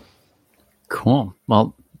show. Cool.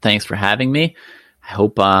 Well, thanks for having me. I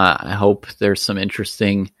hope there's some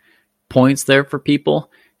interesting points there for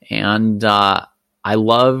people. And I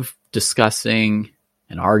love discussing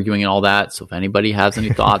and arguing and all that. So if anybody has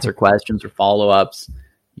any thoughts or questions or follow-ups,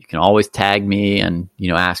 you can always tag me and,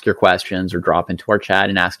 ask your questions, or drop into our chat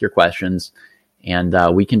and ask your questions. And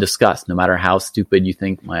we can discuss, no matter how stupid you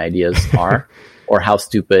think my ideas are or how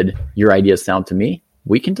stupid your ideas sound to me.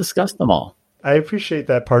 We can discuss them all. I appreciate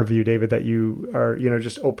that part of you, David, that you are,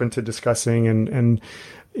 just open to discussing and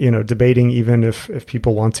debating, even if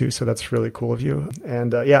people want to. So that's really cool of you.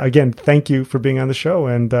 And again, thank you for being on the show,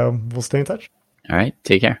 and we'll stay in touch. All right.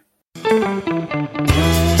 Take care.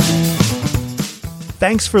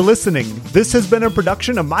 Thanks for listening. This has been a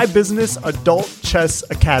production of My Business Adult Chess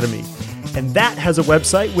Academy. And that has a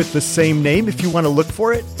website with the same name if you want to look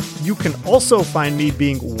for it. You can also find me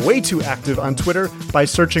being way too active on Twitter by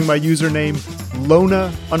searching my username,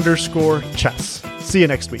 Lona_chess. See you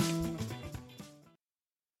next week.